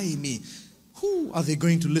belie me. Who are they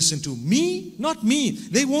going to listen to? Me? Not me.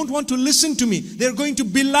 They won't want to listen to me. They're going to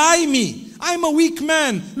belie me. I'm a weak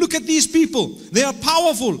man. Look at these people. They are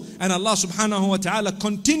powerful. And Allah subhanahu wa ta'ala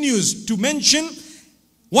continues to mention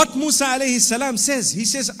what Musa alayhi salam says. He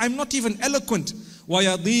says, I'm not even eloquent.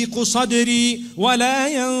 وَيَضِيقُ صَدْرِي وَلَا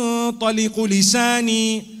يَنطَلِقُ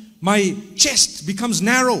لِسَانِي. My chest becomes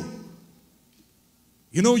narrow.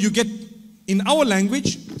 You know, you get, in our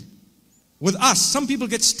language, with us, some people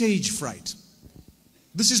get stage fright.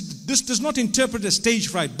 This does not interpret as stage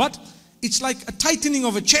fright, but it's like a tightening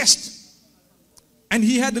of a chest. And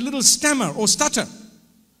he had a little stammer or stutter.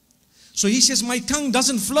 So he says, my tongue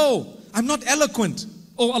doesn't flow. I'm not eloquent.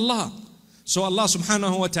 Oh Allah. So Allah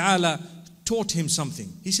subhanahu wa ta'ala taught him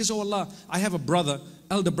something. He says, oh Allah, I have a brother,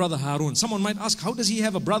 elder brother Harun. Someone might ask, how does he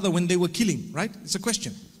have a brother when they were killing, right? It's a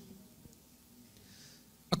question.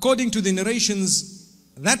 According to the narrations,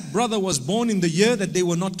 that brother was born in the year that they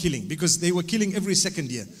were not killing, because they were killing every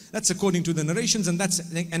second year. That's according to the narrations, and that's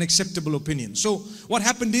an acceptable opinion. So what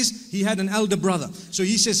happened is, he had an elder brother. So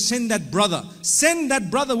he says, send that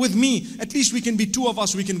brother with me. At least we can be two of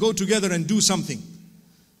us, we can go together and do something.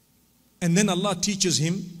 And then Allah teaches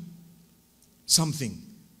him something.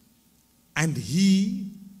 And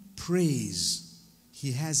he prays.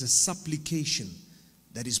 He has a supplication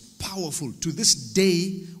that is powerful. To this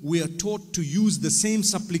day, we are taught to use the same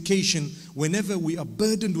supplication whenever we are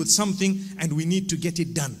burdened with something and we need to get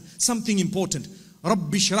it done. Something important.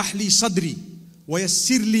 رَبِّ اشْرَحْ لِي صَدْرِي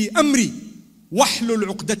وَيَسِّرْ لِي أَمْرِي وَاحْلُلْ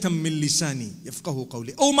عُقْدَةً مِّن لِسَانِي يَفْقَهُ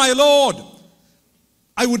قَوْلِي. Oh my Lord,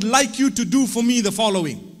 I would like you to do for me the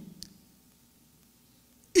following.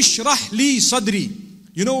 Ishrah li sadri.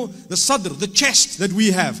 You know, the sadr, the chest that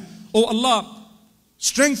we have. Oh Allah,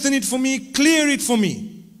 strengthen it for me, clear it for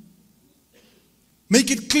me. Make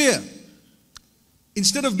it clear.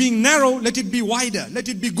 Instead of being narrow, let it be wider, let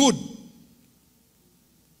it be good.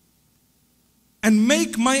 And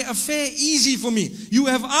make my affair easy for me. You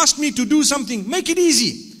have asked me to do something, make it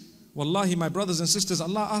easy. Wallahi, my brothers and sisters,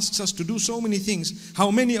 Allah asks us to do so many things. How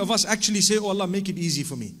many of us actually say, oh Allah, make it easy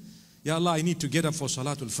for me. Ya Allah, I need to get up for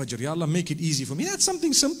Salatul Fajr. Ya Allah, make it easy for me. That's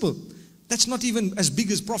something simple. That's not even as big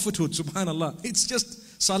as prophethood, subhanallah. It's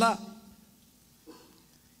just salah.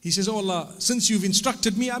 He says, oh Allah, since you've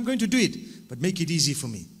instructed me, I'm going to do it. But make it easy for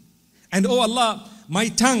me. And oh Allah, my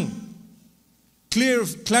tongue,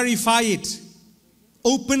 clarify it.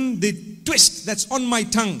 Open the twist that's on my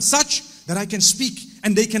tongue such that I can speak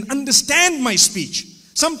and they can understand my speech.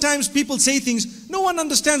 Sometimes people say things, no one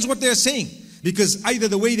understands what they're saying, because either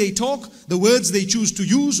the way they talk, the words they choose to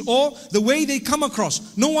use, or the way they come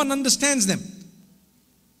across, no one understands them.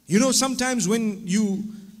 You know, sometimes when you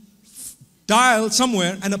dial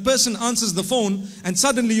somewhere and a person answers the phone and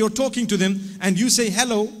suddenly you're talking to them and you say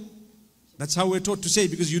hello, that's how we're taught to say,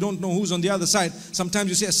 because you don't know who's on the other side. Sometimes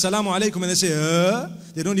you say Assalamu alaikum and they say,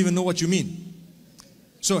 they don't even know what you mean.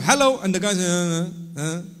 So hello, and the guy says,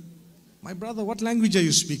 my brother, what language are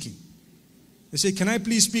you speaking? They say, can I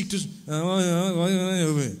please speak to...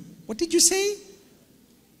 What did you say?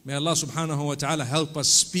 May Allah subhanahu wa ta'ala help us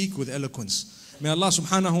speak with eloquence. May Allah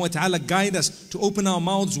subhanahu wa ta'ala guide us to open our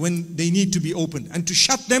mouths when they need to be opened and to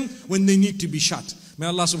shut them when they need to be shut. May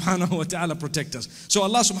Allah subhanahu wa ta'ala protect us. So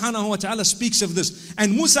Allah subhanahu wa ta'ala speaks of this.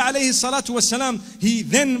 And Musa alayhi salatu wasalam, he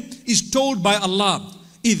then is told by Allah,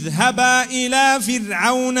 اذهبا إلى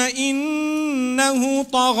فرعون إنه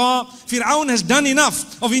طغى. Fir'aun has done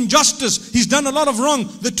enough of injustice. He's done a lot of wrong.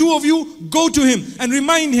 The two of you go to him and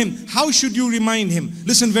remind him. How should you remind him?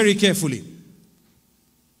 Listen very carefully.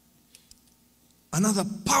 Another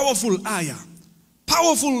powerful ayah,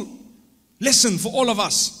 powerful lesson for all of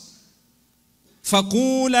us.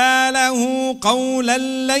 فَقُولَا لَهُ قَوْلًا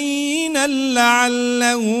لَيِّنًا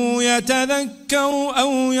لَعَلَّهُ يَتَذَكَّرُ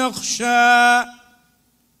أَوْ يَخْشَىٰ.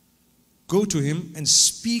 Go to him and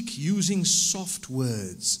speak using soft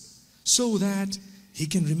words so that he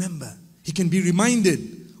can remember, he can be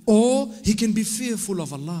reminded, or he can be fearful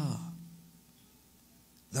of Allah.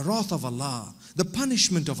 The wrath of Allah, the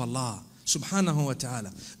punishment of Allah subhanahu wa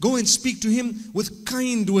ta'ala. Go and speak to him with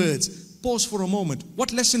kind words. Pause for a moment.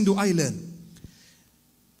 What lesson do I learn?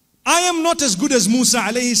 I am not as good as Musa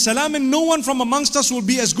alayhi salam, and no one from amongst us will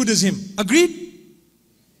be as good as him. Agreed?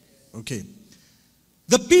 Okay.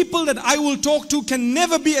 The people that I will talk to can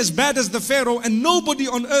never be as bad as the Pharaoh, and nobody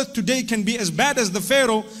on earth today can be as bad as the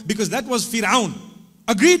Pharaoh, because that was Fir'aun.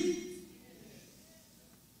 Agreed?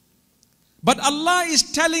 But Allah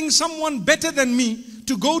is telling someone better than me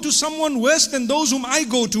to go to someone worse than those whom I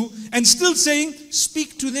go to, and still saying,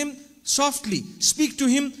 speak to them softly, speak to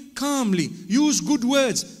him calmly, use good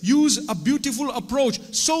words, use a beautiful approach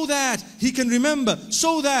so that he can remember,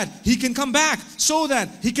 so that he can come back, so that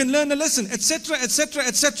he can learn a lesson, etc., etc.,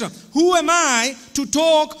 etc. Who am I to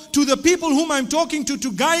talk to the people whom I'm talking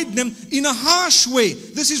to guide them in a harsh way?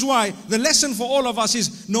 This is why the lesson for all of us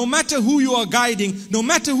is, no matter who you are guiding, no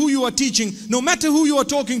matter who you are teaching, no matter who you are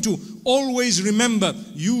talking to, always remember,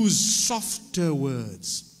 use softer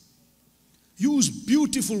words. Use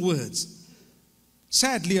beautiful words.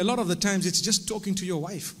 Sadly, a lot of the times it's just talking to your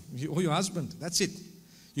wife or your husband. That's it.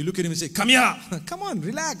 You look at him and say, come here. Come on,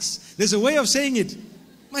 relax. There's a way of saying it.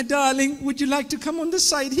 My darling, would you like to come on this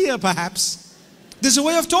side here perhaps? There's a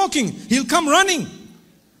way of talking. He'll come running.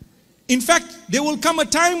 In fact, there will come a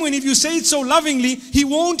time when if you say it so lovingly, he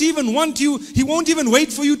won't even want you, he won't even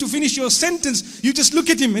wait for you to finish your sentence. You just look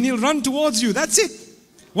at him and he'll run towards you. That's it.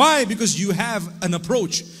 Why? Because you have an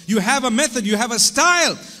approach, you have a method, you have a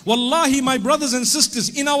style. Wallahi, my brothers and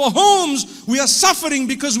sisters, in our homes, we are suffering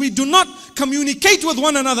because we do not communicate with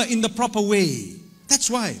one another in the proper way. That's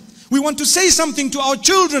why. We want to say something to our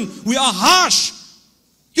children, we are harsh.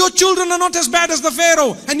 Your children are not as bad as the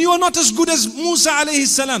Pharaoh, and you are not as good as Musa alayhi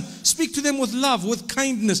salam. Speak to them with love, with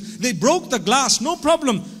kindness. They broke the glass, no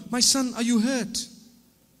problem. My son, are you hurt?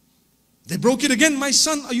 They broke it again. My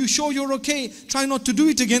son, are you sure you're okay? Try not to do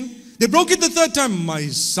it again. They broke it the third time. My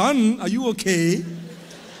son, are you okay?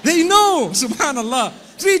 They know, subhanallah.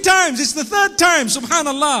 3 times, it's the third time,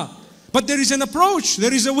 subhanallah. But there is an approach,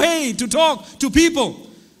 there is a way to talk to people.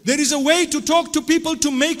 There is a way to talk to people to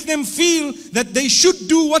make them feel that they should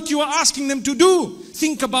do what you are asking them to do.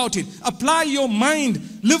 Think about it. Apply your mind.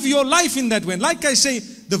 Live your life in that way. Like I say,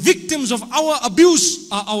 the victims of our abuse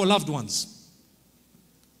are our loved ones.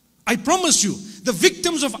 I promise you, the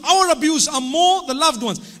victims of our abuse are more the loved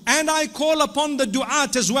ones. And I call upon the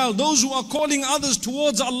du'at as well, those who are calling others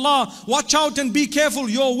towards Allah. Watch out and be careful.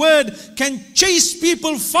 Your word can chase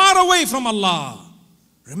people far away from Allah.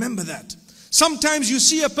 Remember that. Sometimes you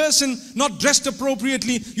see a person not dressed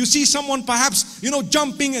appropriately. You see someone perhaps,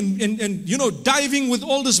 jumping and diving with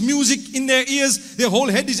all this music in their ears. Their whole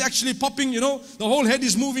head is actually popping, the whole head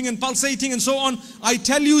is moving and pulsating and so on. I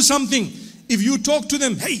tell you something. If you talk to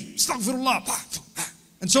them, hey, astaghfirullah,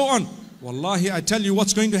 and so on, wallahi, I tell you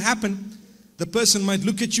what's going to happen. The person might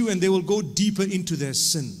look at you and they will go deeper into their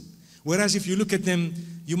sin. Whereas if you look at them,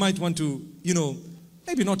 you might want to,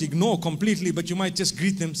 Maybe not ignore completely, but you might just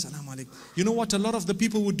greet them, Salaam alaikum. You know what a lot of the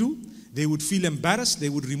people would do? They would feel embarrassed. They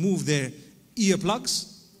would remove their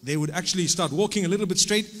earplugs. They would actually start walking a little bit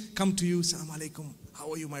straight, come to you, Salaam alaikum,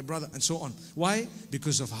 how are you, my brother, and so on. Why?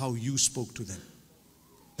 Because of how you spoke to them.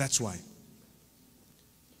 That's why.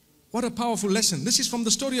 What a powerful lesson. This is from the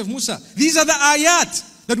story of Musa. These are the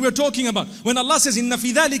ayat that we're talking about. When Allah says, Inna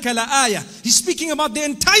fi dhalika la ayah, He's speaking about the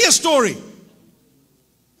entire story.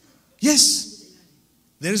 Yes,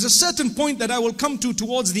 there is a certain point that I will come to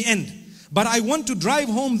towards the end. But I want to drive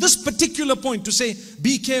home this particular point to say,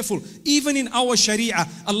 be careful. Even in our Sharia,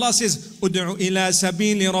 Allah says, Ud'u ila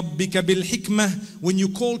sabili rabbika bil hikmah. When you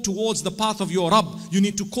call towards the path of your Rabb, you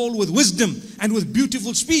need to call with wisdom and with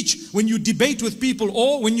beautiful speech. When you debate with people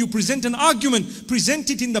or when you present an argument, present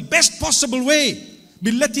it in the best possible way.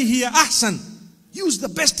 Billati hiya ahsan. Use the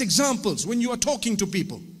best examples when you are talking to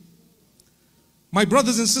people. My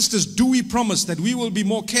brothers and sisters, do we promise that we will be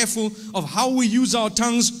more careful of how we use our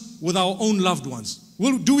tongues with our own loved ones?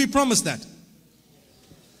 Do we promise that?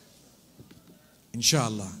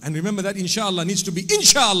 Inshallah. And remember that inshallah needs to be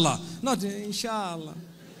inshallah, not inshallah.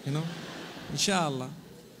 You know, inshallah.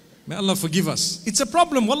 May Allah forgive us. It's a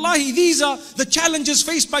problem. Wallahi, these are the challenges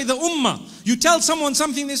faced by the ummah. You tell someone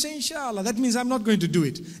something, they say, inshallah. That means I'm not going to do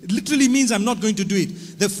it. It literally means I'm not going to do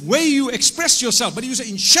it. The way you express yourself, but if you say,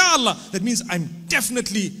 inshallah, that means I'm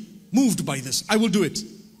definitely moved by this. I will do it.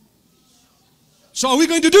 So are we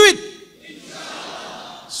going to do it?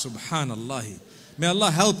 Inshallah. Subhanallah. May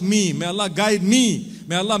Allah help me. May Allah guide me.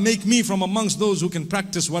 May Allah make me from amongst those who can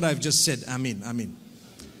practice what I've just said. Ameen. Ameen.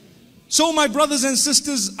 So my brothers and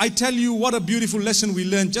sisters, I tell you what a beautiful lesson we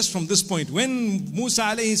learned just from this point. When Musa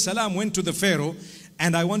alayhi salam went to the Pharaoh,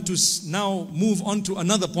 and I want to now move on to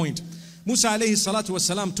another point. Musa alayhi salatu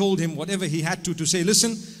wasalam told him whatever he had to say,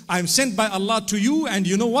 listen, I'm sent by Allah to you, and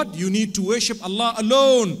you know what? You need to worship Allah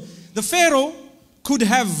alone. The Pharaoh could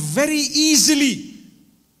have very easily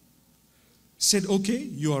said, okay,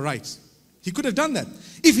 you are right. He could have done that.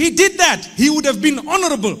 If he did that, he would have been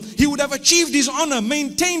honorable. He would have achieved his honor,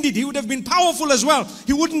 maintained it. He would have been powerful as well.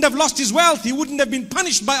 He wouldn't have lost his wealth. He wouldn't have been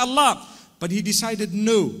punished by Allah. But he decided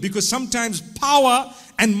no, because sometimes power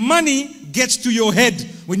and money gets to your head.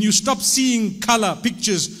 When you stop seeing color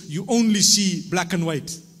pictures, you only see black and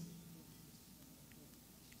white.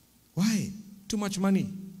 Why? Too much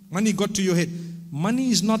money. Money got to your head. Money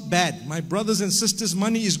is not bad. My brothers and sisters,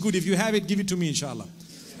 money is good. If you have it, give it to me, inshallah.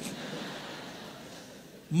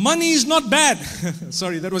 Money is not bad.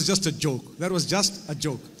 Sorry, that was just a joke. That was just a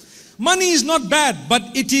joke. Money is not bad, but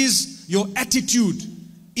it is your attitude.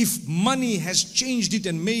 If money has changed it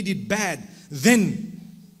and made it bad, then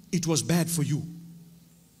it was bad for you.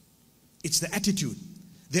 It's the attitude.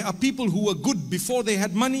 There are people who were good before they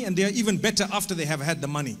had money, and they are even better after they have had the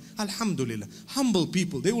money. Alhamdulillah. Humble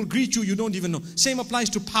people. They will greet you, you don't even know. Same applies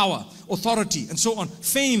to power, authority, and so on.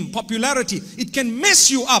 Fame, popularity. It can mess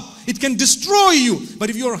you up. It can destroy you. But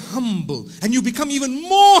if you're humble and you become even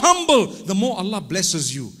more humble, the more Allah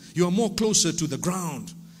blesses you. You are more closer to the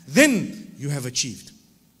ground. Then you have achieved.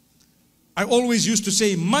 I always used to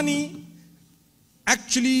say, money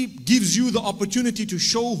actually gives you the opportunity to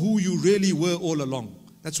show who you really were all along.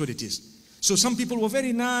 That's what it is. So some people were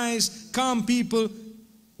very nice, calm people.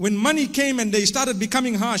 When money came and they started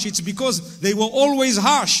becoming harsh, it's because they were always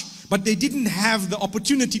harsh, but they didn't have the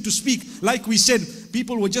opportunity to speak. Like we said,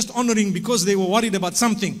 people were just honoring because they were worried about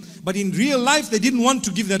something. But in real life, they didn't want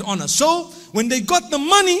to give that honor. So when they got the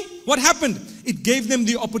money, what happened? It gave them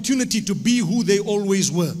the opportunity to be who they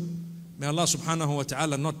always were. May Allah subhanahu wa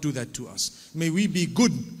ta'ala not do that to us. May we be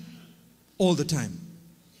good all the time.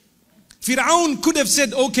 Fir'aun could have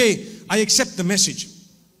said, okay, I accept the message.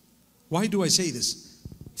 Why do I say this?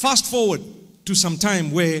 Fast forward to some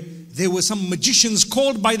time where there were some magicians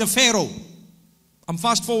called by the Pharaoh. I'm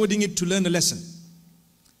fast forwarding it to learn a lesson.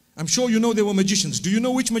 I'm sure you know there were magicians. Do you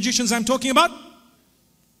know which magicians I'm talking about?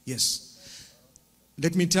 Yes.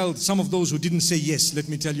 Let me tell some of those who didn't say yes, let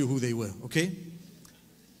me tell you who they were, okay?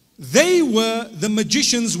 They were the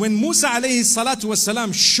magicians when Musa alayhi salatu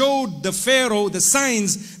wasalam showed the Pharaoh the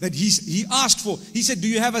signs that he asked for. He said, do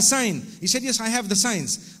you have a sign? He said, yes, I have the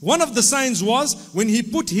signs. One of the signs was when he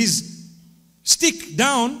put his stick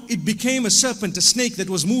down, it became a serpent, a snake that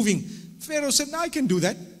was moving. Pharaoh said, no, I can do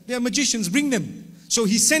that. They are magicians, bring them. So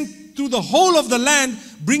he sent through the whole of the land,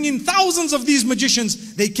 bringing thousands of these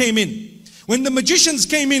magicians. They came in. When the magicians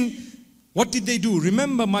came in, what did they do?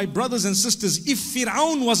 Remember, my brothers and sisters, if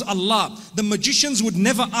Fir'aun was Allah, the magicians would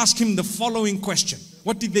never ask him the following question.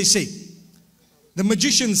 What did they say? The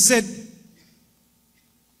magicians said,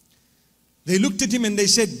 they looked at him and they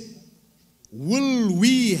said, will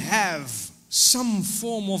we have some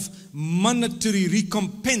form of monetary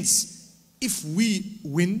recompense if we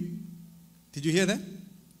win? Did you hear that?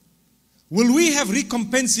 Will we have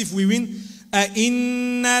recompense if we win?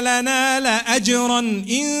 أَإِنَّ لَنَا لَأَجْرًا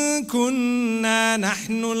إِن كُنَّا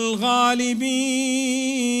نَحْنُ الْغَالِبِينَ.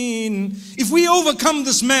 If we overcome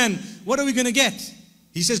this man, what are we going to get?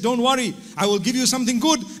 He says, don't worry, I will give you something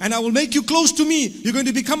good and I will make you close to me. You're going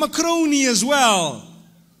to become a crony as well.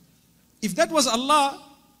 If that was Allah,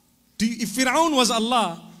 if Fir'aun was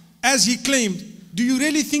Allah, as he claimed, do you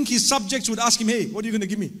really think his subjects would ask him, hey, what are you going to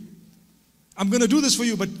give me? I'm going to do this for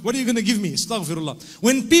you, but what are you going to give me? Astaghfirullah.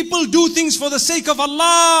 When people do things for the sake of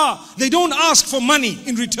Allah, they don't ask for money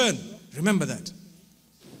in return. Remember that.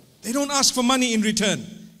 They don't ask for money in return.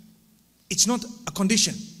 It's not a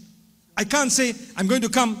condition. I can't say, I'm going to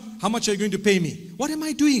come, how much are you going to pay me? What am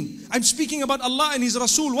I doing? I'm speaking about Allah and His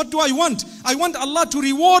Rasul. What do I want? I want Allah to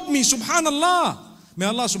reward me, subhanallah. May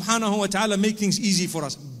Allah subhanahu wa ta'ala make things easy for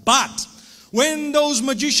us. But when those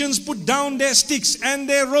magicians put down their sticks and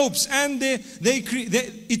their ropes and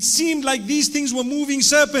it seemed like these things were moving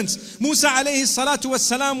serpents. Musa alayhi salatu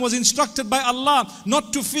wassalam was instructed by Allah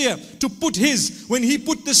not to fear, to put his. When he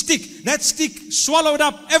put the stick, that stick swallowed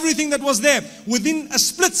up everything that was there. Within a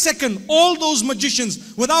split second, all those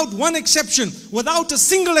magicians, without one exception, without a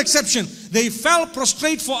single exception, they fell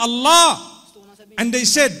prostrate for Allah. And they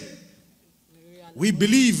said, we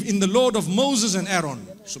believe in the Lord of Moses and Aaron.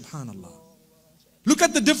 Subhanallah. Look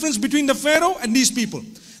at the difference between the Pharaoh and these people.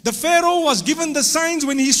 The Pharaoh was given the signs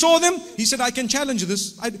when he saw them. He said, I can challenge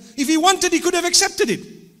this. If he wanted, he could have accepted it.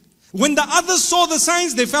 When the others saw the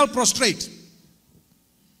signs, they fell prostrate.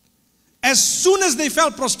 As soon as they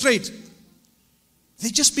fell prostrate, they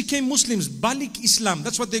just became Muslims. Balik Islam.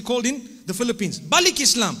 That's what they called in the Philippines. Balik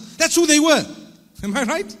Islam. That's who they were. Am I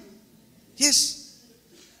right? Yes.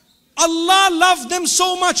 Allah loved them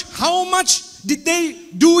so much. How much did they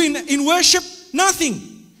do in worship? Nothing.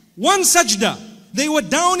 One sajda. They were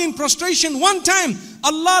down in prostration one time.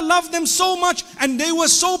 Allah loved them so much and they were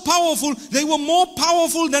so powerful. They were more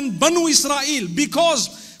powerful than Banu Israel because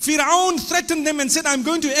Fir'aun threatened them and said, I'm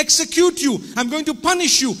going to execute you. I'm going to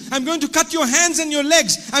punish you. I'm going to cut your hands and your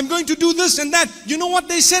legs. I'm going to do this and that. You know what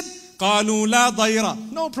they said? قَالُوا لَا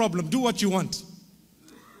ضَيْرَ. No problem. Do what you want.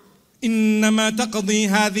 إِنَّمَا تَقْضِي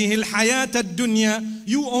هَذِهِ الْحَيَاةَ الدُّنْيَا.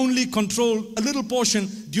 You only control a little portion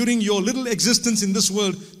during your little existence in this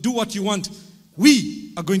world. Do what you want.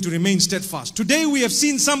 We are going to remain steadfast. Today we have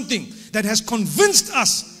seen something that has convinced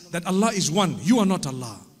us that Allah is one. You are not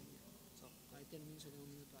Allah.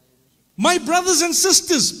 My brothers and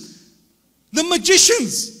sisters, the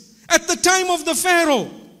magicians at the time of the Pharaoh,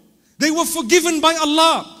 they were forgiven by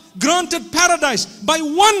Allah, granted paradise by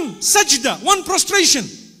one sajda, one prostration.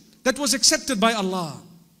 That was accepted by Allah.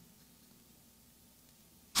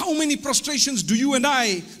 How many prostrations do you and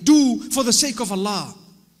I do for the sake of Allah?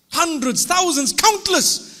 Hundreds, thousands,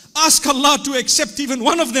 countless. Ask Allah to accept even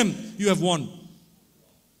one of them. You have won.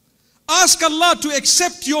 Ask Allah to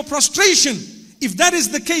accept your prostration. If that is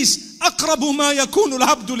the case, أَقْرَبُ مَا يَكُونُ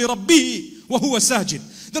الْعَبْدُ لِرَبِّهِ وَهُوَ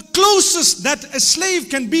سَاجِدٌ. The closest that a slave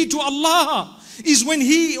can be to Allah is when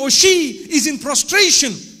he or she is in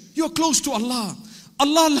prostration. You're close to Allah.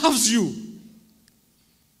 Allah loves you.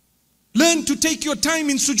 Learn to take your time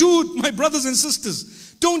in sujood, my brothers and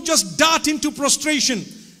sisters. Don't just dart into prostration.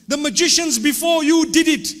 The magicians before you did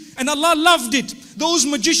it and Allah loved it. Those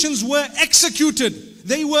magicians were executed.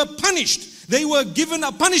 They were punished. They were given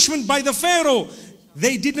a punishment by the Pharaoh.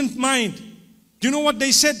 They didn't mind. Do you know what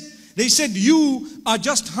they said? They said, you are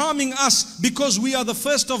just harming us because we are the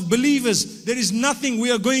first of believers. There is nothing we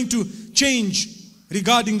are going to change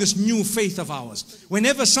regarding this new faith of ours.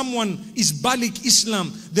 Whenever someone is Balik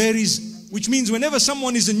Islam, which means whenever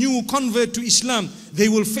someone is a new convert to Islam, they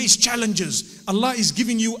will face challenges. Allah is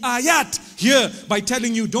giving you ayat here by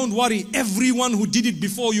telling you, don't worry, everyone who did it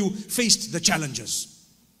before you faced the challenges.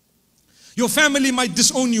 Your family might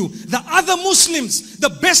disown you. The other Muslims, the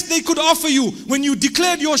best they could offer you when you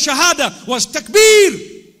declared your shahada was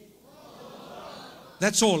takbir.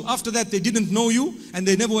 That's all. After that, they didn't know you and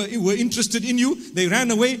they never were interested in you. They ran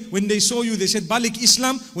away. When they saw you, they said Balik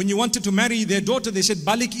Islam. When you wanted to marry their daughter, they said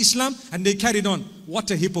Balik Islam, and they carried on. What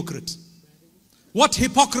a hypocrite. What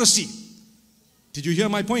hypocrisy. Did you hear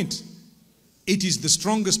my point? It is the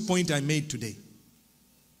strongest point I made today.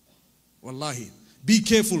 Wallahi. Be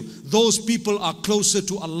careful. Those people are closer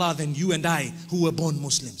to Allah than you and I who were born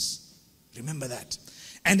Muslims. Remember that.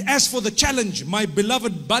 And as for the challenge, my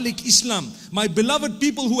beloved Balik Islam, my beloved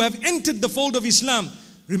people who have entered the fold of Islam,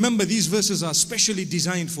 remember these verses are specially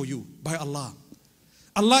designed for you by Allah.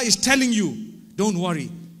 Allah is telling you, don't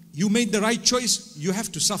worry, you made the right choice, you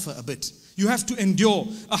have to suffer a bit. You have to endure.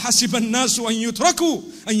 أَحَسِبَ النَّاسُ أَن يُتْرَكُوا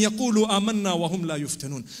أَن يَقُولُوا آمَنَّا وَهُمْ لَا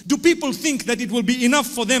يُفْتَنُونَ. Do people think that it will be enough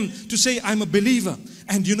for them to say, I'm a believer,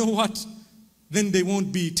 and you know what? Then they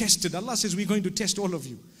won't be tested. Allah says, we're going to test all of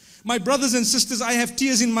you. My brothers and sisters, I have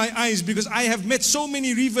tears in my eyes because I have met so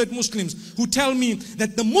many revert Muslims who tell me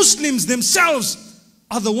that the Muslims themselves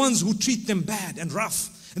are the ones who treat them bad and rough.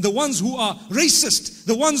 And the ones who are racist,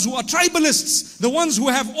 the ones who are tribalists, the ones who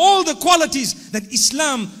have all the qualities that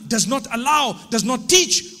Islam does not allow, does not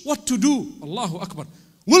teach what to do. Allahu Akbar.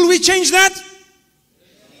 Will we change that?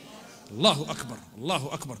 Allahu Akbar. Allahu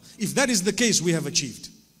Akbar. If that is the case, we have achieved.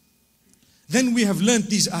 Then we have learnt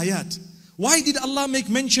these ayat. Why did Allah make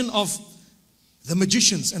mention of the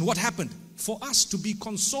magicians and what happened? For us to be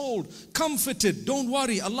consoled, comforted. Don't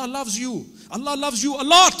worry, Allah loves you. Allah loves you a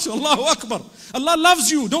lot. Allahu Akbar. Allah loves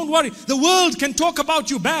you. Don't worry. The world can talk about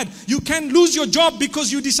you bad. You can lose your job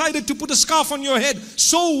because you decided to put a scarf on your head.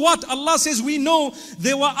 So what? Allah says, we know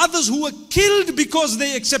there were others who were killed because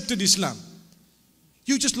they accepted Islam.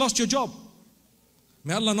 You just lost your job.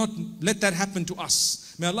 May Allah not let that happen to us.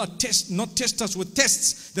 May Allah not test us with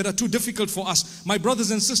tests that are too difficult for us. My brothers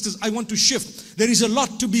and sisters, I want to shift. There is a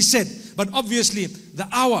lot to be said. But obviously, the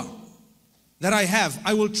hour that I have,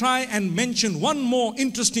 I will try and mention one more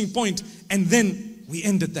interesting point, and then we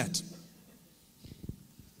end at that.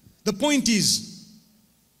 The point is,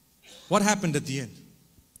 what happened at the end?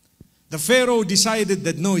 The Pharaoh decided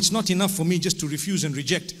that no, it's not enough for me just to refuse and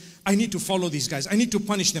reject. I need to follow these guys. I need to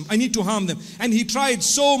punish them. I need to harm them. And he tried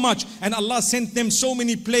so much. And Allah sent them so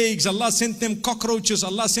many plagues. Allah sent them cockroaches.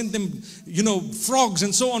 Allah sent them, frogs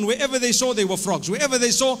and so on. Wherever they saw, they were frogs. Wherever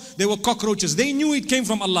they saw, they were cockroaches. They knew it came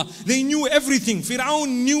from Allah. They knew everything. Fir'aun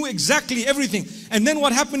knew exactly everything. And then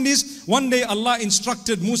what happened is, one day Allah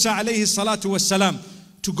instructed Musa alayhi salatu wassalam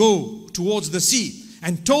to go towards the sea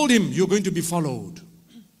and told him, you're going to be followed.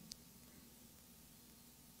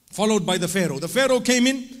 Followed by the Pharaoh. The Pharaoh came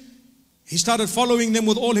in. He started following them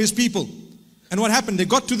with all his people. And what happened? They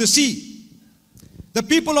got to the sea. The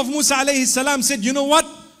people of Musa alayhi salam said, you know what?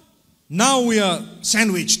 Now we are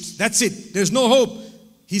sandwiched. That's it. There's no hope.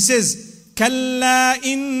 He says, Kalla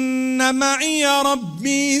inna ma'iya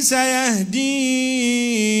rabbi sayahdeen.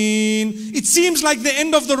 It seems like the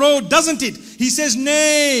end of the road, doesn't it? He says,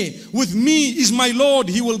 nay, with me is my Lord,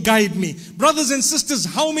 He will guide me. Brothers and sisters,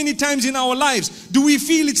 how many times in our lives do we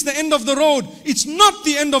feel it's the end of the road? It's not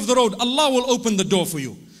the end of the road. Allah will open the door for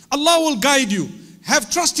you. Allah will guide you. Have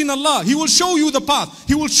trust in Allah. He will show you the path.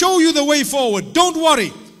 He will show you the way forward. Don't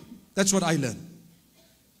worry. That's what I learned.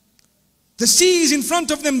 The sea is in front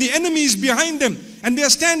of them, the enemy is behind them, and they are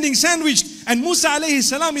standing sandwiched. And Musa alayhi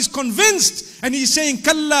salam is convinced, and he's saying,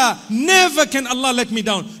 Kalla, never can Allah let me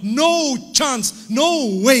down. No chance,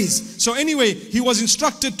 no ways. So anyway, he was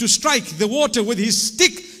instructed to strike the water with his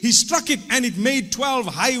stick. He struck it, and it made 12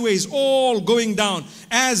 highways all going down.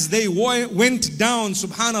 As they went down,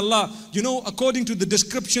 subhanallah, according to the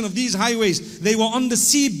description of these highways, they were on the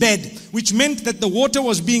seabed, which meant that the water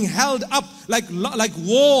was being held up like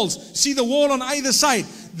walls. See the wall on either side.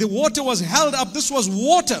 The water was held up. This was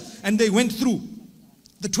water, and they went through.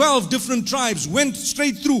 The 12 different tribes went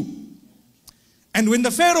straight through. And when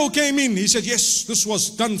the Pharaoh came in, he said, yes, this was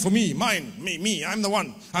done for me, mine, me, I'm the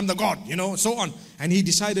one, I'm the God, so on. And he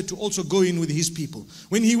decided to also go in with his people.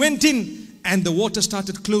 When he went in, and the water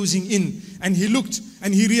started closing in, and he looked,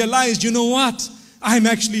 and he realized, you know what? I'm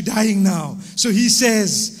actually dying now. So he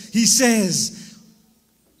says,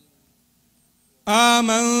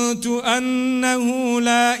 آمنت أنه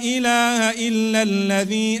لا إله إلا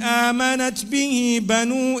الذي آمنت به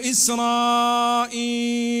بنو إسرائيل.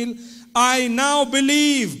 I now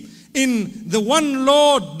believe in the one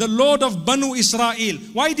Lord, the Lord of Banu Israel.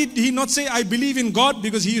 Why did he not say, I believe in God?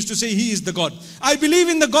 Because he used to say he is the God. I believe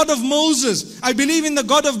in the God of Moses. I believe in the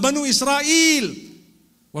God of Banu Israel.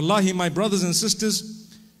 Wallahi, my brothers and sisters,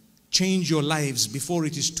 change your lives before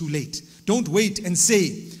it is too late. Don't wait and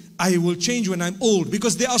say, I will change when I'm old.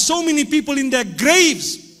 Because there are so many people in their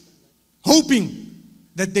graves hoping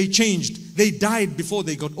that they changed. They died before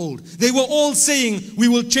they got old. They were all saying, we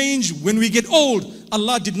will change when we get old.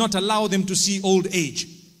 Allah did not allow them to see old age.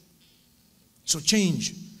 So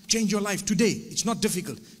change. Change your life today. It's not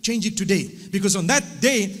difficult. Change it today. Because on that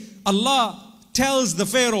day, Allah tells the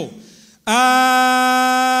Pharaoh,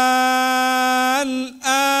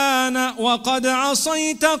 الآن وقد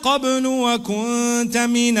عصيت قبل وكنت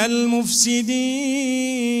من المفسدين.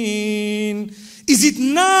 Is it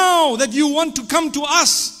now that you want to come to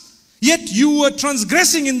us? Yet you were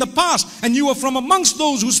transgressing in the past, and you were from amongst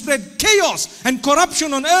those who spread chaos and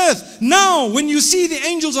corruption on earth. Now, when you see the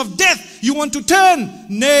angels of death, you want to turn.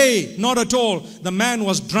 Nay, not at all. The man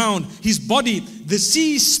was drowned. His body, the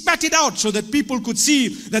sea spat it out so that people could see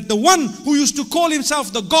that the one who used to call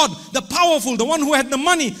himself the God, the powerful, the one who had the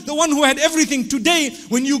money, the one who had everything. Today,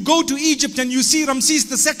 when you go to Egypt and you see Ramses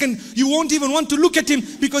II, you won't even want to look at him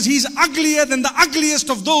because he's uglier than the ugliest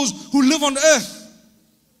of those who live on earth.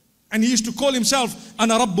 And he used to call himself,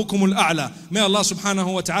 Ana Rabbukumul A'la. May Allah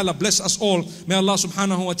subhanahu wa ta'ala bless us all. May Allah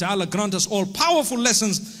subhanahu wa ta'ala grant us all powerful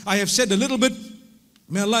lessons. I have said a little bit.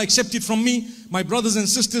 May Allah accept it from me. My brothers and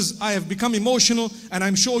sisters, I have become emotional and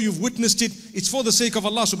I'm sure you've witnessed it. It's for the sake of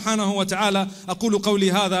Allah subhanahu wa ta'ala. أقول قولي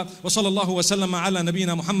هذا وصلى الله وسلم على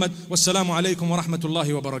نبينا محمد والسلام عليكم ورحمة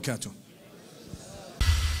الله وبركاته.